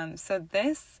happening. So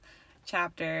this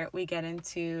chapter, we get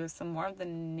into some more of the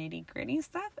nitty-gritty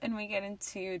stuff, and we get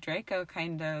into Draco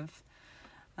kind of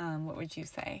what would you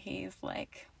say? He's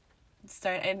like,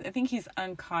 I think he's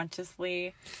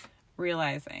unconsciously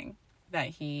realizing that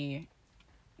he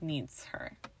needs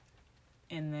her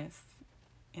in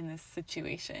this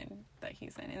situation that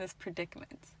he's in this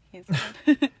predicament he's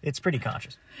in. It's pretty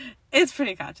conscious. It's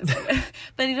pretty conscious.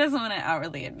 But he doesn't want to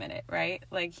outwardly admit it, right?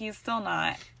 Like, he's still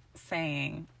not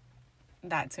saying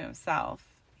that to himself.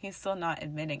 He's still not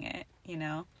admitting it, you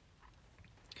know?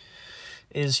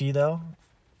 Is he, though?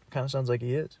 Kind of sounds like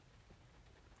he is.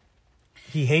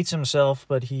 He hates himself,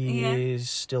 but he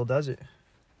still does it.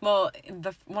 Well,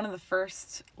 one of the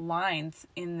first lines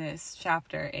in this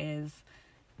chapter is,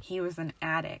 he was an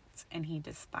addict and he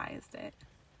despised it.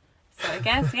 So I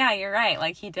guess, yeah, you're right.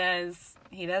 Like, he does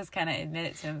kind of admit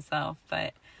it to himself,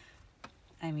 but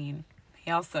I mean,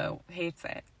 he also hates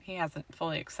it. He hasn't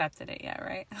fully accepted it yet,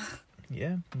 right?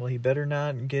 Yeah. Well, he better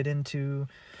not get into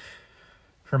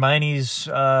Hermione's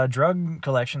drug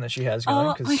collection that she has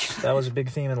going, because that was a big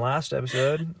theme in last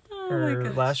episode,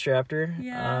 or last chapter.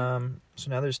 Yeah. So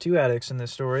now there's 2 addicts in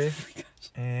this story, Oh my gosh.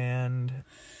 and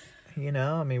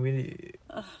I mean, we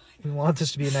want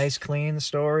this to be a nice, clean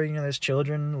story. You know, there's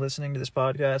children listening to this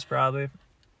podcast, probably.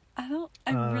 I hope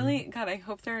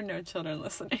there are no children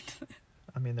listening to this.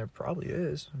 I mean, there probably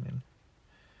is. I mean,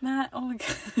 Matt, oh my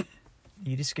God.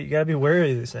 you gotta be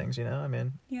wary of these things, you know? I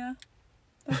mean... Yeah.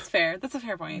 That's fair. That's a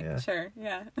fair point. Yeah. Sure,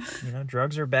 yeah. You know,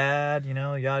 drugs are bad, you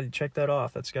know, you gotta check that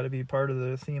off. That's gotta be part of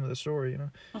the theme of the story, you know?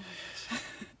 Oh my gosh.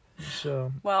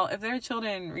 So... Well, if there are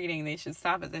children reading, they should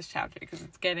stop at this chapter, because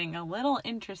it's getting a little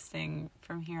interesting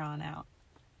from here on out.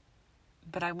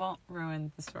 But I won't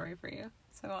ruin the story for you,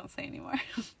 so I won't say anymore.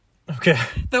 Okay.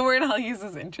 The word I'll use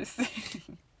is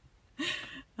interesting.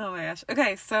 Oh my gosh.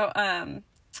 Okay, so,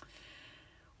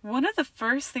 one of the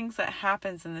first things that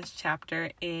happens in this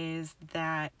chapter is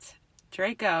that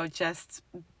Draco just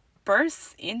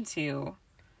bursts into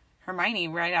Hermione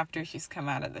right after she's come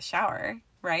out of the shower,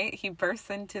 right? He bursts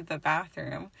into the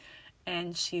bathroom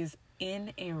and she's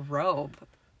in a robe.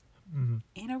 Mm-hmm.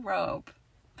 In a robe.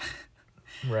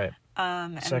 Right.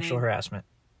 Sexual harassment.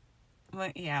 Well,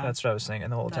 yeah. That's what I was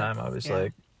thinking the whole time. I was yeah.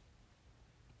 like,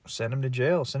 send him to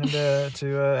jail. Send him to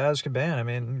Azkaban. I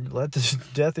mean, let the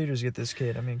Death Eaters get this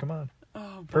kid. I mean, come on.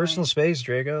 Oh, boy. Personal space,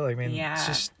 Draco. I mean, Yeah. it's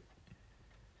just...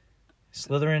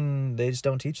 Slytherin, they just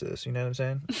don't teach this, you know what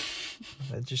I'm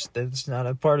saying? That's not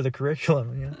a part of the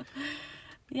curriculum, you know?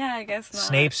 Yeah, I guess not.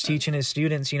 Snape's teaching his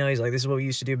students, you know, he's like, this is what we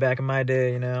used to do back in my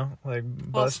day, you know? Like,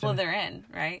 Well, busting. Slytherin,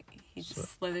 right? He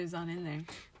just slithers on in there.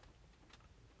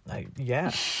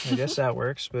 Yeah, I guess that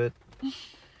works, but...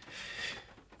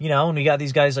 You know, when we got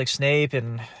these guys like Snape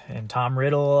and Tom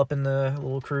Riddle up in the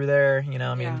little crew there, you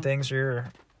know, I mean,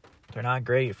 they're not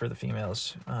great for the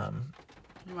females. Wow.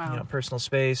 You know, personal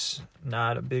space,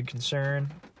 not a big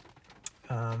concern.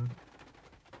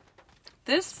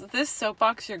 This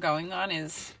soapbox you're going on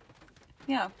is,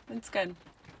 yeah, it's good.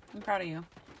 I'm proud of you.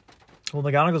 Well,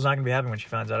 McGonagall's not going to be happy when she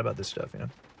finds out about this stuff, you know.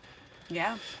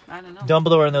 Yeah, I don't know.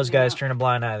 Dumbledore and those guys turn a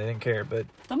blind eye. They didn't care, but...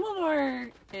 Dumbledore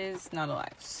is not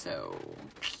alive, so...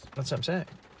 That's what I'm saying.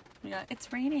 Yeah,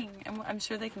 it's raining. I'm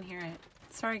sure they can hear it.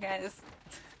 Sorry, guys.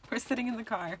 We're sitting in the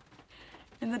car.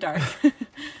 In the dark.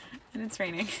 And it's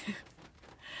raining.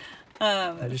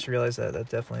 I just realized that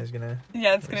definitely is going to...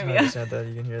 Yeah, it's going to be... 100% that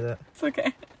you can hear that. It's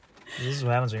okay. This is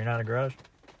what happens when you're not in a garage.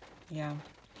 Yeah.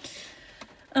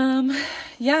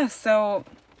 Yeah, so...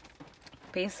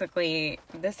 Basically,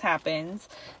 this happens.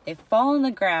 They fall on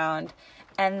the ground,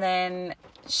 and then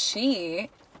she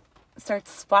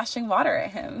starts splashing water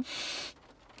at him.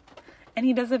 And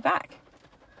he does it back.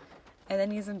 And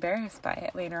then he's embarrassed by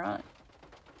it later on.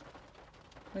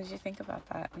 What did you think about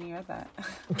that when you read that?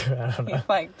 I don't know. He's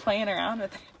like playing around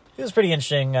with it. It was pretty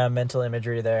interesting mental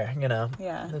imagery there, you know.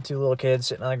 Yeah. The 2 little kids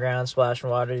sitting on the ground splashing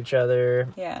water at each other.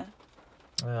 Yeah.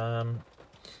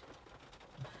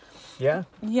 Yeah.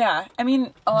 Yeah. I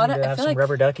mean, a lot of... I I have feel some like...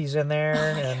 rubber duckies in there,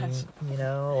 and, you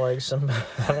know, like some...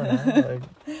 I don't know.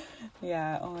 Like...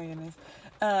 Yeah. Oh, my goodness.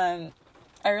 I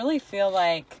really feel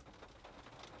like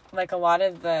a lot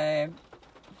of the...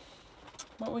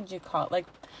 What would you call it? Like,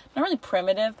 not really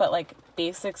primitive, but, like,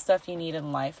 basic stuff you need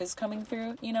in life is coming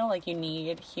through, you know? Like, you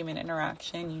need human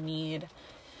interaction. You need...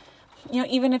 You know,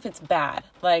 even if it's bad.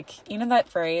 Like, you know that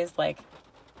phrase, like,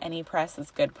 any press is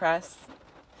good press?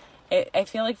 I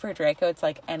feel like for Draco, it's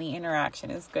like any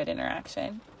interaction is good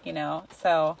interaction, you know?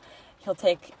 So he'll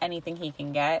take anything he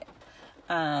can get.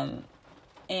 And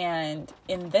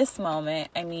in this moment,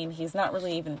 I mean, he's not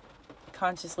really even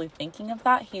consciously thinking of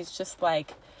that. He's just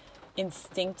like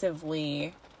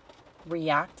instinctively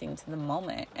reacting to the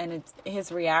moment. And his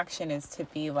reaction is to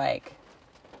be like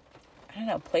I don't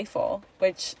know, playful,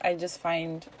 which I just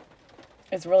find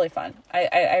is really fun.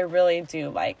 I really do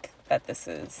like that this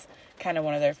is kind of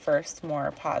one of their first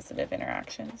more positive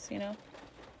interactions, you know?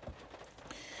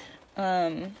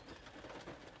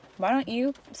 Why don't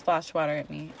you splash water at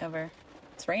me ever?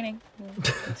 It's raining.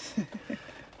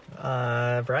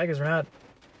 Probably because we're not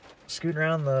scooting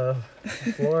around the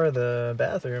floor of the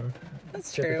bathroom.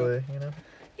 That's typically, true. you know?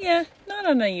 Yeah, not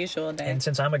an unusual day. And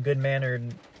since I'm a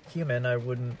good-mannered human, I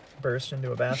wouldn't burst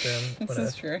into a bathroom This when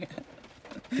is true.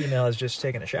 female is just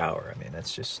taking a shower. I mean,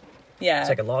 that's just... Yeah. It's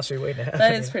like a lawsuit waiting to happen.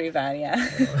 That is pretty bad,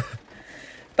 yeah.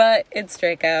 But it's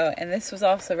Draco, and this was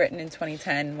also written in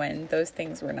 2010 when those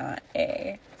things were not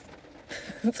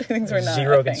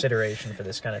zero consideration for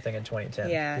this kind of thing in 2010.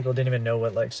 Yeah. People didn't even know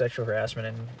what like sexual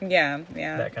harassment and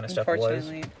that kind of stuff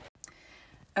was.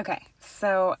 Okay,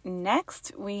 so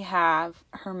next we have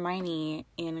Hermione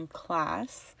in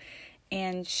class,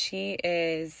 and she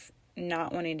is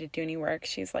not wanting to do any work.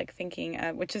 She's like thinking,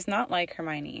 which is not like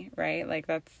Hermione, right? Like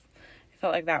I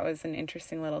felt like that was an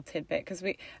interesting little tidbit, because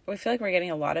we feel like we're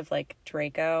getting a lot of like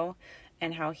Draco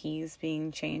and how he's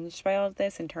being changed by all of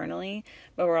this internally,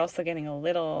 but we're also getting a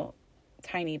little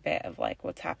tiny bit of like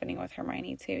what's happening with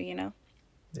Hermione too, you know?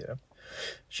 Yeah.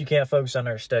 She can't focus on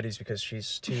her studies because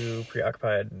she's too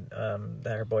preoccupied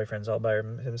that her boyfriend's all by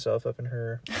himself up in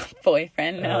her...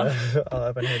 Boyfriend, no. All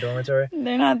up in her dormitory.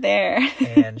 They're not there.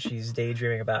 And she's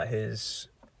daydreaming about his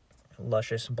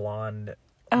luscious blonde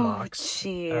locks.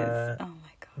 She is. Oh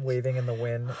my gosh. Waving in the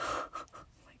wind. Oh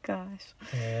my gosh.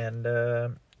 And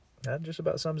that just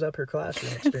about sums up her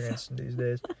classroom experience these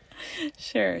days.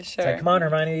 Sure. It's like, come on,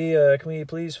 Hermione, can we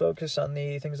please focus on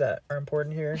the things that are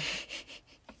important here?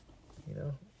 You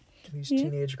know, these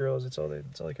teenage girls, it's all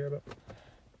they care about.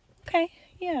 Okay.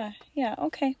 Yeah.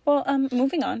 Okay. Well,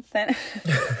 moving on then.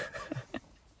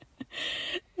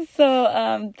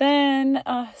 So, then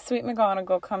Sweet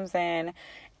McGonagall comes in,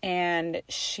 and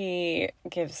she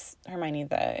gives Hermione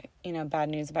the, bad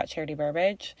news about Charity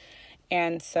Burbage.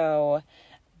 And so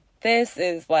this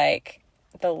is like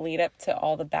the lead up to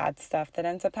all the bad stuff that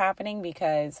ends up happening,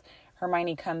 because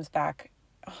Hermione comes back.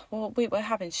 Oh, well, wait, what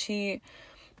happened? She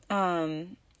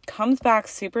comes back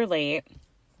super late.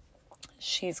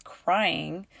 She's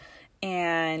crying,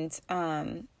 and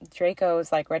Draco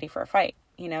is like ready for a fight,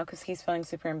 because he's feeling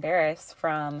super embarrassed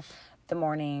from that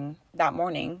morning,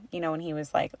 when he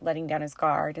was like letting down his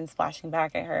guard and splashing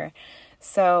back at her.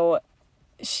 So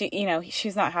she,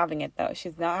 she's not having it though.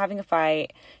 She's not having a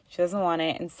fight. She doesn't want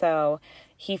it. And so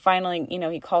he finally,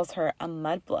 he calls her a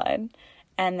mudblood,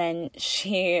 and then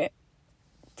she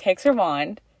takes her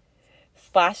wand,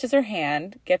 splashes her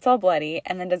hand, gets all bloody,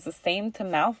 and then does the same to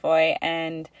Malfoy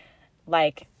and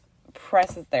like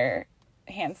presses their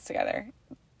hands together.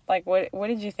 Like, what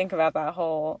did you think about that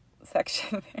whole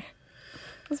section there?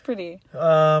 It was pretty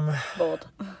bold.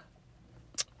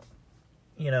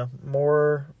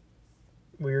 More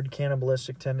weird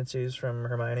cannibalistic tendencies from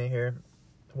Hermione here.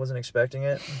 I wasn't expecting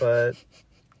it, but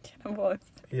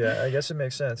cannibalistic. Yeah, I guess it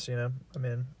makes sense, I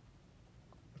mean,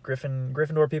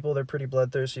 Gryffindor people, they're pretty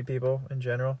bloodthirsty people in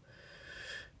general.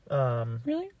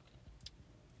 Really?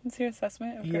 What's your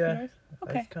assessment of Gryffindors?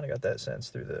 Okay. I've kind of got that sense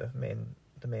through the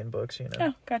main books,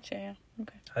 Oh, gotcha, yeah.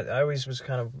 Okay. I always was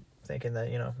kind of thinking that,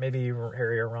 maybe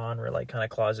Harry or Ron were like kind of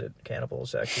closet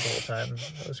cannibals actually the whole time.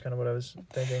 That was kind of what I was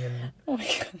thinking. And oh my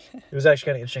God. It was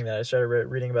actually kind of interesting that I started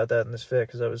reading about that in this fic,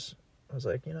 because I was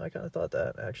like, I kind of thought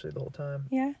that actually the whole time.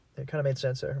 Yeah. It kind of made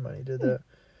sense that Hermione did that.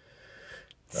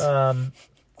 It's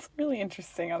a really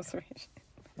interesting observation.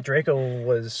 Draco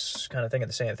was kind of thinking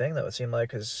the same thing, though, it seemed like,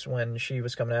 because when she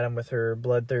was coming at him with her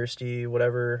bloodthirsty,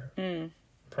 whatever,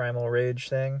 primal rage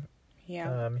thing,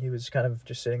 he was kind of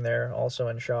just sitting there also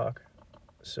in shock.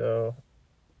 So,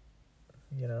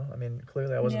 I mean,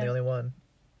 clearly I wasn't the only one.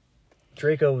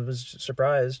 Draco was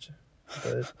surprised,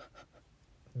 but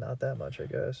not that much, I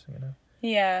guess,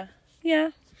 Yeah.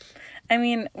 I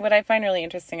mean, what I find really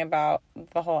interesting about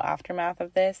the whole aftermath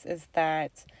of this is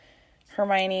that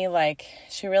Hermione, like,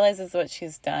 she realizes what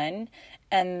she's done,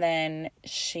 and then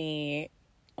she,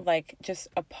 like, just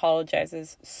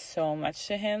apologizes so much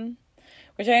to him,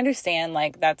 which I understand,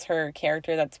 like, that's her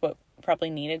character, that's what probably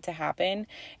needed to happen.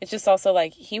 It's just also,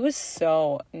 like, he was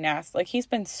so nasty, like, he's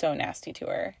been so nasty to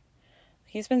her.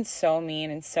 He's been so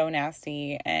mean and so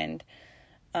nasty, and,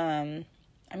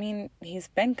 I mean, he's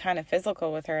been kind of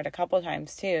physical with her at a couple of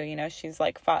times, too, she's,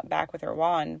 like, fought back with her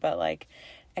wand, but, like,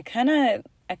 I kind of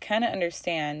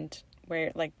understand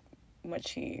where, like, what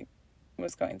she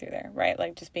was going through there, right?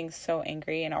 Like, just being so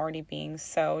angry and already being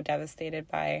so devastated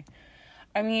by,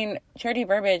 I mean, Charity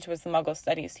Burbage was the Muggle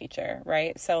Studies teacher,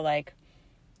 right? So, like,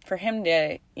 for him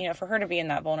to, for her to be in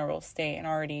that vulnerable state and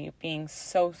already being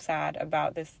so sad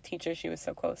about this teacher she was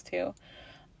so close to,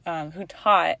 who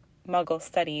taught Muggle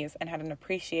studies and had an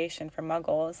appreciation for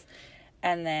Muggles,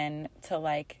 and then to,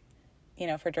 like,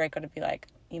 for Draco to be like,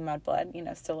 you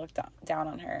mudblood, still look down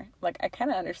on her. Like, I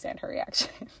kind of understand her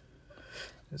reaction.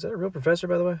 Is that a real professor,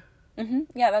 by the way? Mm-hmm.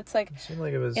 Yeah, that's like... It seemed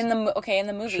like it was... in the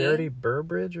movie... Charity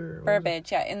Burbage, or...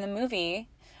 Burbage, yeah. In the movie,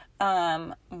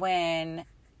 when,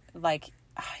 like...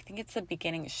 I think it's the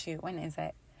beginning... Shoot, when is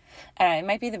it? It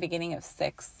might be the beginning of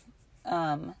 6,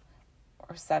 or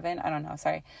 7. I don't know,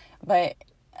 sorry. But,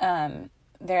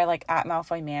 they're, like, at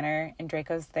Malfoy Manor, and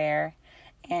Draco's there,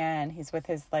 and he's with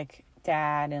his, like...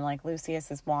 dad, and like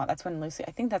Lucius's wand. I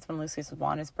think that's when Lucius's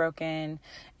wand is broken,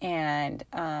 and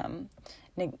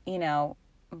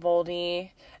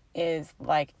Voldy is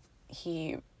like,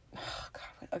 he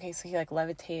like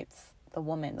levitates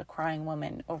the crying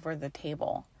woman over the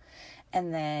table,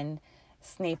 and then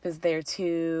Snape is there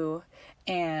too,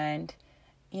 and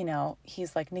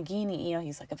he's like, Nagini,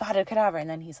 he's like, Avada Kedavra, and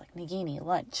then he's like, Nagini,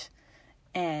 lunch,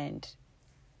 and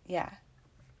yeah.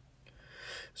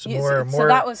 So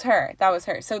that was her.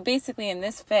 So basically in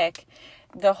this fic,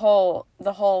 the whole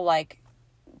like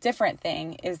different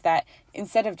thing is that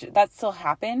that still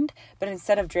happened, but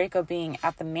instead of Draco being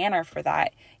at the manor for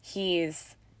that,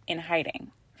 he's in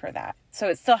hiding for that. So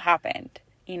it still happened,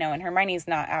 and Hermione's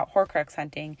not out Horcrux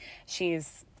hunting.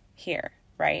 She's here,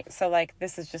 right? So like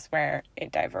this is just where it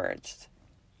diverged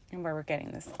and where we're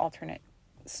getting this alternate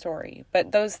story.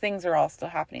 But those things are all still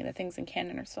happening. The things in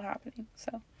canon are still happening.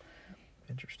 So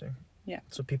interesting. Yeah.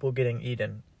 So people getting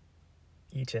eaten.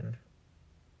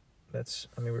 That's,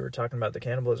 we were talking about the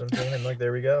cannibalism thing, and like,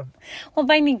 there we go. Well,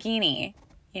 by Nagini,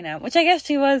 which I guess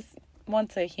she was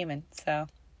once a human, so.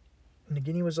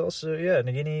 Nagini was also,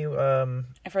 Nagini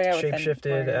I forget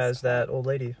shapeshifted as that old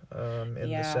lady in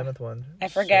the 7th one. I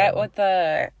forget what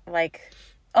the, like,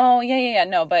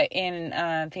 no, but in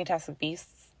Fantastic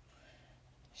Beasts,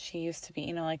 she used to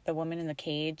be, like the woman in the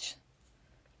cage.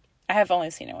 I have only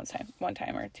seen it one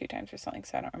time or 2 times or something,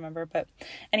 so I don't remember. But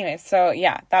anyway, so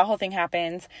yeah, that whole thing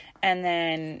happens. And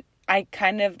then I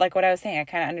kind of, like what I was saying, I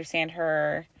kind of understand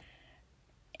her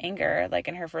anger, like,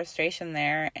 and her frustration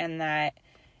there. And that,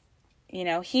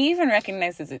 he even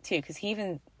recognizes it too, because he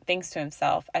even thinks to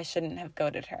himself, I shouldn't have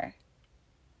goaded her.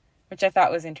 Which I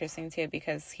thought was interesting too,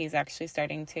 because he's actually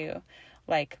starting to,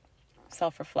 like,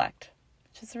 self-reflect,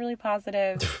 which is really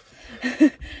positive.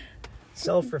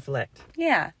 Self-reflect.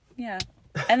 Yeah. Yeah.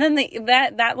 And then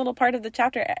that little part of the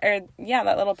chapter, that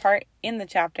little part in the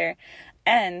chapter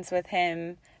ends with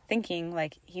him thinking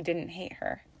like he didn't hate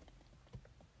her.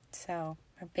 So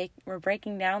we're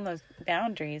breaking down those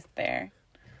boundaries there.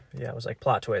 Yeah, it was like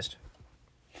plot twist.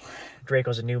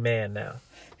 Draco's a new man now.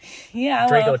 Yeah.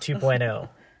 Draco 2.0.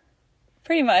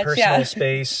 Pretty much, Personal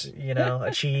space,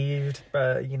 achieved,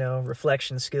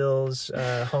 reflection skills,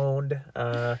 honed,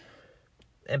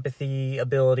 empathy,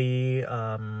 ability,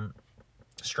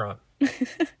 strong.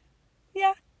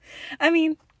 Yeah.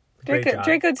 Draco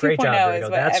 2.0 is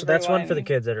what that's one for the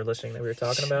kids that are listening that we were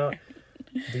talking about.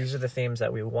 These are the themes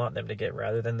that we want them to get,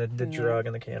 rather than the drug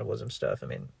and the cannibalism stuff.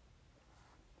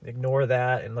 Ignore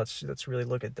that, and let's really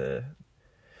look at the,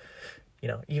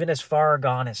 even as far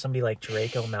gone as somebody like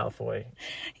Draco Malfoy.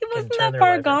 He wasn't that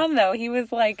far gone, though. He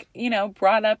was like,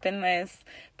 brought up in this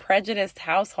prejudiced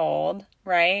household,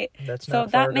 right? That's not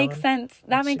so that makes gone. Sense.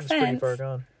 That makes sense. Pretty far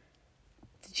gone.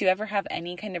 Did you ever have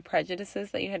any kind of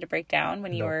prejudices that you had to break down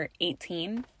when you were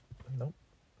 18? Nope.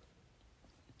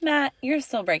 Nah, you're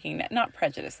still breaking, not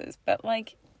prejudices, but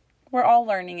like, we're all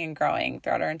learning and growing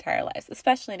throughout our entire lives,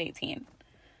 especially at 18.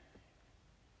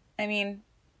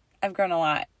 I've grown a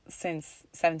lot since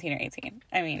 17 or 18.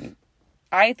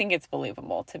 I think it's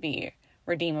believable to be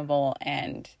redeemable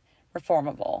and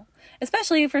reformable,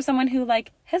 especially for someone who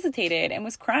like hesitated and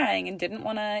was crying and didn't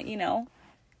want to,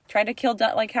 try to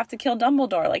have to kill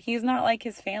Dumbledore. Like, he's not like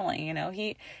his family,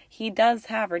 he does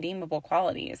have redeemable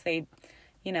qualities. I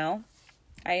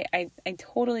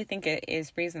totally think it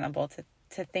is reasonable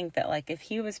to think that, like, if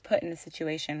he was put in a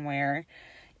situation where,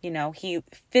 he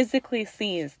physically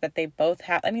sees that they both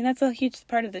have, that's a huge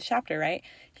part of the chapter, right?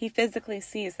 He physically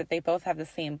sees that they both have the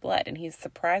same blood, and he's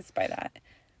surprised by that.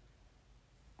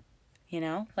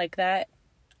 Like that,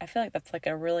 I feel like that's like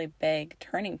a really big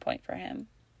turning point for him.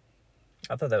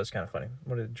 I thought that was kind of funny.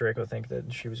 What did Draco think,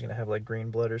 that she was going to have like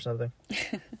green blood or something?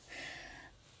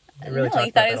 Really no, he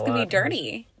thought it was going to be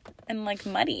dirty and like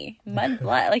mud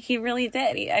blood. Like, he really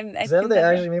did. Is that what they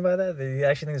actually mean by that? They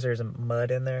actually think there's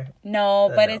mud in there?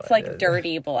 No, but it's like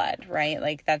dirty blood, right?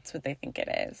 Like, that's what they think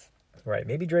it is. Right.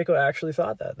 Maybe Draco actually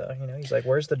thought that, though. You know, he's like,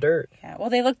 where's the dirt? Yeah. Well,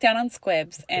 they look down on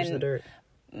squibs Where's the and, dirt?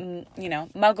 you know,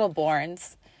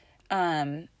 Muggleborns,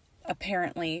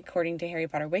 apparently, according to Harry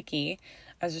Potter Wiki,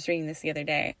 I was just reading this the other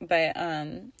day, but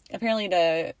apparently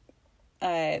the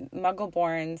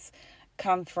Muggleborns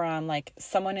come from, like,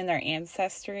 someone in their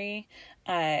ancestry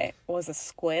was a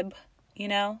squib, you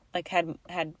know, like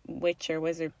had witch or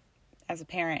wizard as a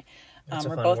parent. That's a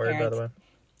or fun both word, parents. by the way.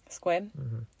 Squib?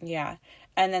 Mm-hmm. Yeah.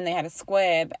 And then they had a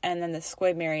squib, and then the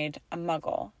squib married a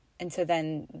muggle. And so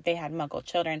then they had muggle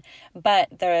children.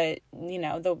 But the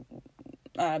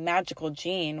magical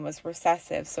gene was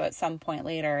recessive. So at some point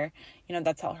later, you know,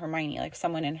 that's how Hermione, like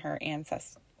someone in her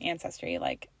ancestry,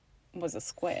 like was a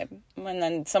squib. And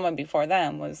then someone before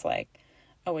them was like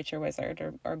a witch or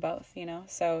wizard or both, you know.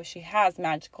 So she has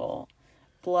magical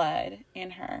blood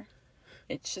in her.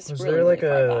 It's just Was really, there like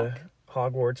really far a back.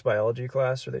 Hogwarts biology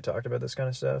class where they talked about this kind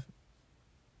of stuff?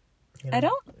 You know, I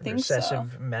don't think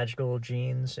recessive magical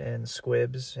genes and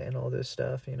squibs and all this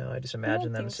stuff. You know, I just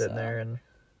imagine them sitting there and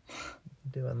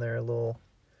doing their little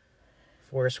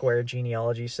Foursquare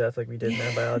genealogy stuff like we did in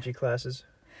our biology classes.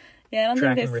 Yeah, I don't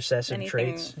Tracking think there's recessive anything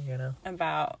traits, you know.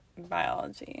 about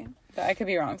biology. But I could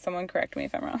be wrong. Someone correct me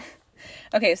if I'm wrong.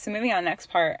 Okay, so moving on,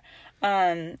 next part.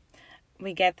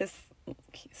 We get this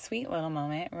sweet little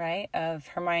moment, right, of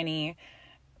Hermione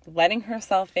letting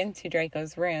herself into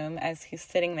Draco's room as he's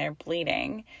sitting there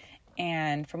bleeding,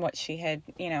 and from what she had,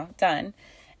 you know, done.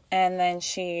 And then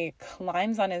she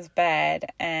climbs on his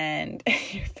bed, and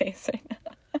your face right now.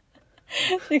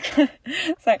 She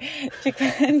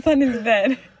climbs on his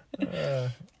bed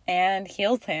and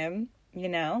heals him, you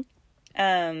know,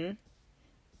 and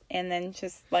then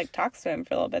just like talks to him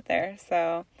for a little bit there.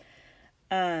 So,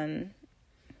 yeah.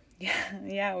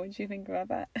 What'd you think about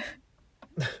that?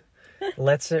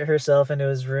 Lets herself into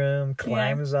his room,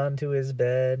 climbs onto his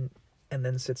bed, and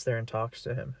then sits there and talks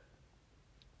to him.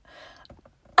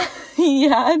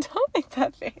 Yeah, don't make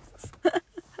that face.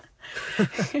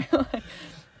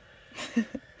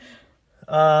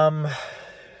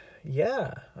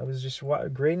 Yeah, I was just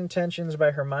great intentions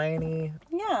by Hermione.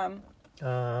 Yeah.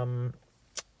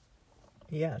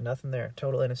 Yeah, nothing there.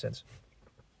 Total innocence.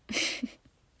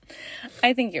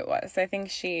 I think it was. I think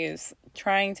she's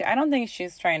trying to... I don't think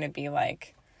she's trying to be,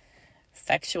 like,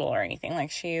 sexual or anything. Like,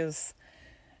 she's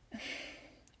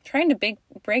trying to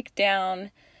break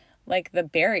down, like, the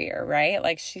barrier, right?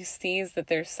 Like, she sees that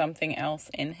there's something else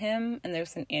in him, and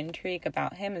there's an intrigue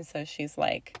about him, and so she's,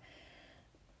 like,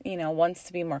 you know, wants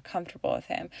to be more comfortable with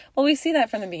him. Well, we see that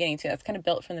from the beginning, too. That's kind of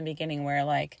built from the beginning, where,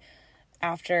 like,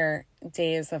 after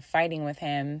days of fighting with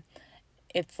him,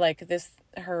 it's like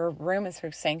her room is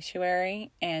her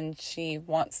sanctuary, and she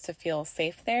wants to feel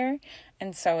safe there.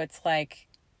 And so it's like,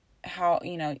 how,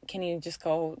 you know, can you just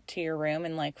go to your room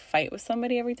and like fight with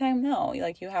somebody every time? No,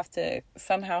 like you have to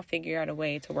somehow figure out a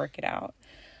way to work it out.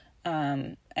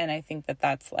 And I think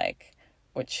that's like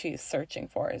what she's searching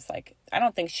for, is like, I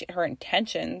don't think her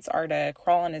intentions are to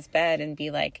crawl on his bed and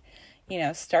be like, you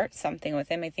know, start something with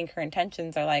him. I think her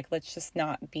intentions are like, let's just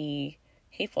not be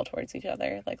hateful towards each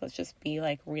other. Like, let's just be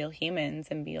like real humans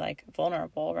and be like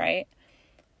vulnerable, right?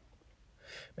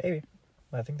 Maybe.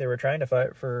 I think they were trying to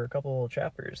fight for a couple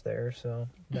chapters there, so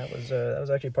that was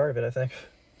actually part of it, I think.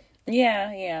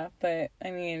 Yeah, but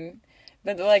I mean,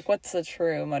 like, what's the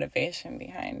true motivation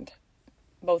behind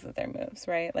both of their moves,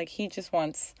 right? Like, he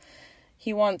wants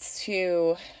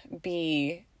to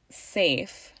be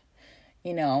safe,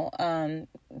 you know,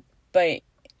 but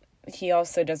he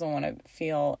also doesn't want to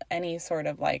feel any sort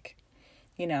of, like,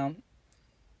 you know,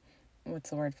 what's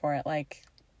the word for it? Like,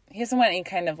 he doesn't want any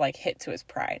kind of, like, hit to his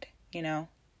pride, you know?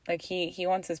 Like, he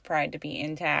wants his pride to be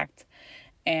intact,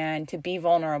 and to be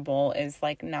vulnerable is,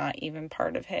 like, not even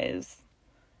part of his,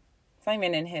 it's not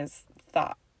even in his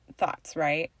thoughts,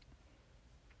 right?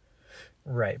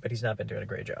 Right, but he's not been doing a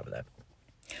great job of that.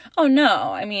 Oh,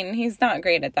 no. I mean, he's not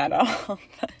great at that at all.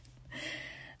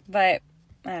 But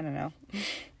I don't know.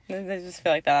 I just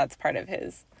feel like that's part of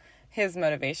his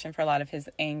motivation for a lot of his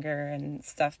anger and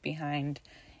stuff behind,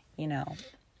 you know,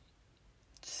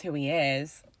 just who he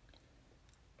is.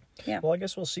 Yeah. Well, I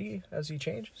guess we'll see as he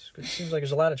changes. 'Cause it seems like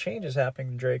there's a lot of changes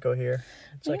happening to Draco here.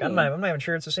 It's like, I'm not even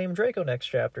sure it's the same Draco next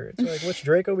chapter. It's like, which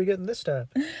Draco we getting this time?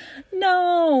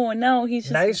 No, he's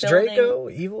just nice building... Draco?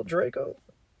 Evil Draco?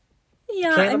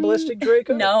 Yeah, Cannibalistic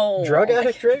Draco? No. Drug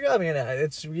addict Draco? I mean,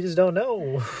 we just don't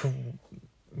know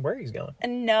where he's going.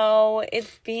 No,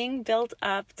 it's being built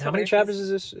up to... How many chapters is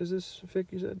this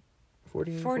fic, you said?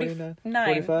 49?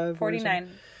 45? 49.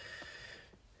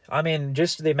 I mean,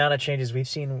 just the amount of changes we've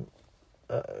seen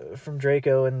from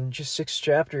Draco in just 6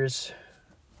 chapters.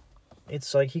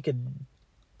 it's like he could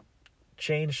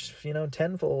change,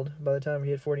 tenfold by the time he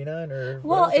hit 49 or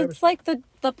well, whatever. it's like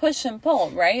the push and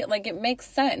pull, right? Like, it makes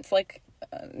sense. Like,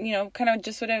 kind of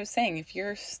just what I was saying. If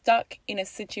you're stuck in a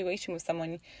situation with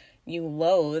someone you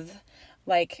loathe,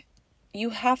 like,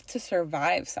 you have to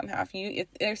survive somehow. If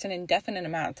there's an indefinite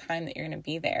amount of time that you're going to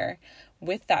be there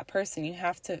with that person, you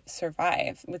have to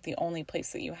survive with the only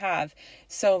place that you have.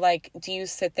 So, like, do you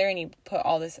sit there and you put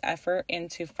all this effort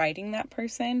into fighting that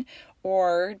person,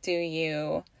 or do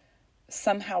you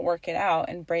somehow work it out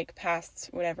and break past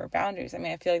whatever boundaries? I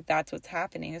mean, I feel like that's what's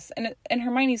happening. And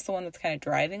Hermione's the one that's kind of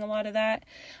driving a lot of that,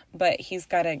 but he's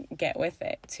got to get with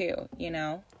it too,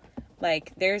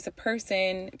 Like, there's a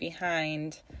person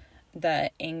behind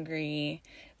the angry,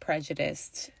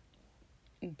 prejudiced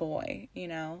boy,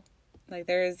 Like,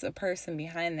 there's a person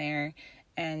behind there,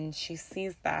 and she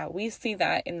sees that. We see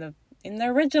that in the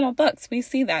original books. We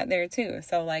see that there too.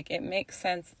 So, like, it makes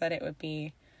sense that it would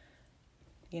be,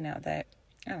 that,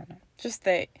 I don't know, just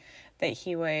that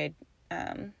he would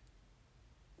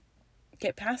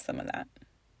get past some of that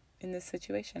in this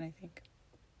situation, I think.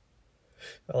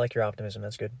 I like your optimism.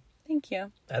 That's good. Thank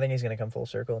you. I think he's going to come full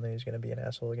circle, and then he's going to be an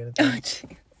asshole again. Oh,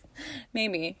 jeez.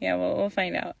 Maybe. Yeah, we'll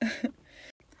find out.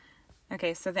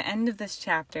 Okay, so the end of this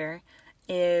chapter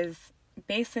is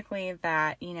basically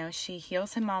that, she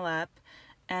heals him all up,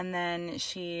 and then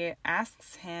she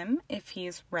asks him if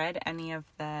he's read any of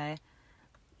the,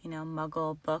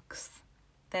 Muggle books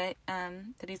that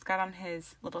he's got on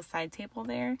his little side table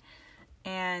there.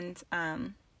 And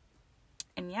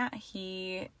yeah,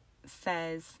 he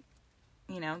says,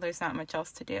 there's not much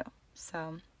else to do.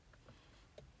 So,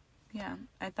 yeah,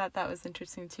 I thought that was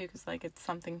interesting too, because, like, it's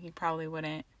something he probably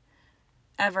wouldn't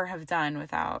ever have done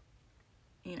without,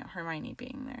 Hermione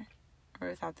being there, or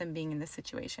without them being in this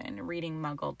situation, reading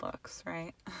Muggle books,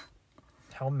 right?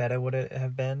 How meta would it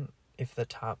have been if the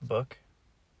top book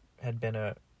had been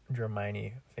a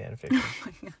Hermione fanfiction? Oh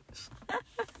my gosh.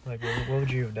 Like, what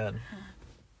would you have done?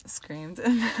 Screamed.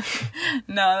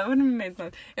 No, that wouldn't have made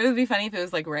sense. It would be funny if it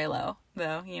was like Raylo,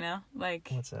 though, like,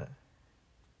 what's that?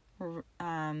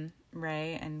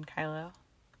 Ray and Kylo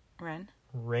Ren.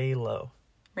 Raylo,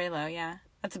 yeah,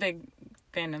 that's a big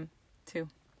fandom too.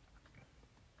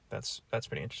 That's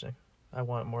pretty interesting. I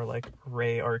want more like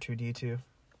Ray R2D2.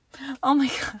 Oh my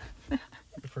god.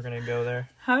 If we're gonna go there,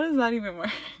 how does that even work?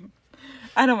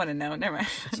 I don't want to know. Never mind.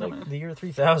 It's like the year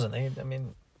 3000. They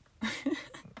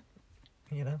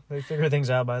figure things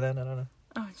out by then. I don't know.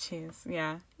 Oh, jeez.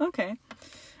 Yeah. Okay.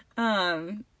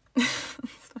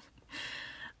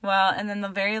 Well, and then the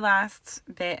very last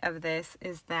bit of this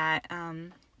is that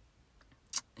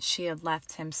she had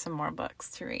left him some more books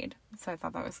to read. So I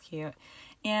thought that was cute.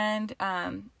 And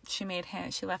she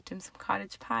left him some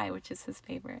cottage pie, which is his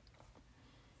favorite.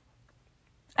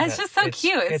 It's just so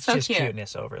cute. It's so just cute.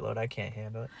 Cuteness overload. I can't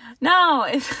handle it. No,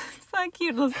 it's so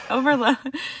cute. Overload.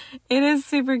 It is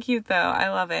super cute, though. I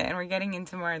love it. And we're getting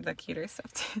into more of the cuter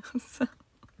stuff, too. So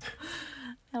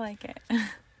I like it.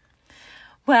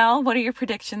 Well, what are your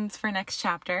predictions for next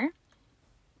chapter?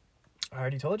 I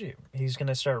already told you. He's going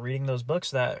to start reading those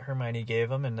books that Hermione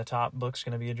gave him, and the top book's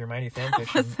going to be a Hermione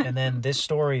fanfiction. And then this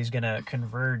story is going to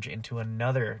converge into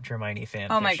another Hermione fanfiction.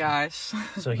 Oh my gosh.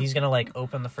 So he's going to, like,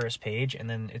 open the first page, and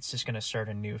then it's just going to start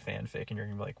a new fanfic. And you're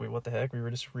going to be like, wait, what the heck? We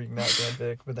were just reading that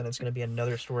fanfic. But then it's going to be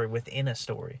another story within a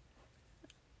story.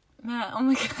 Yeah, oh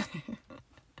my god.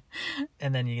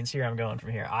 And then you can see where I'm going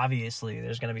from here. Obviously,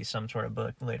 there's going to be some sort of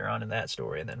book later on in that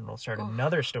story, and then we'll start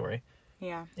another story.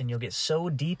 Yeah. And you'll get so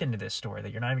deep into this story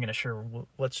that you're not even going to sure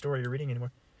what story you're reading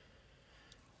anymore.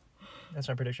 That's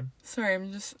my prediction. Sorry,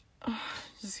 I'm just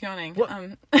yawning. What?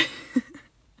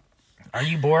 Are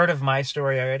you bored of my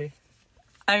story already?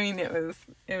 I mean, it was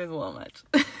a little much.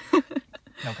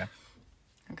 Okay.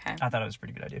 I thought it was a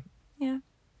pretty good idea. Yeah.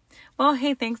 Well,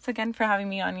 hey, thanks again for having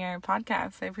me on your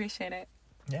podcast. I appreciate it.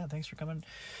 Yeah, thanks for coming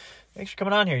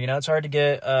on here. It's hard to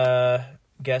get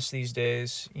guests these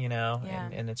days,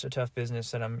 and it's a tough business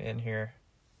that I'm in here.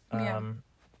 A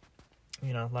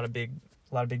lot of big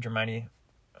Hermione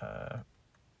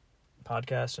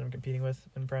podcasts I'm competing with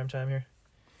in prime time here.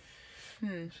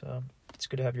 So it's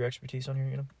good to have your expertise on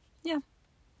here, Yeah,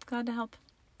 glad to help.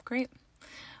 Great.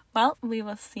 Well, we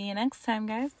will see you next time,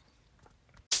 guys.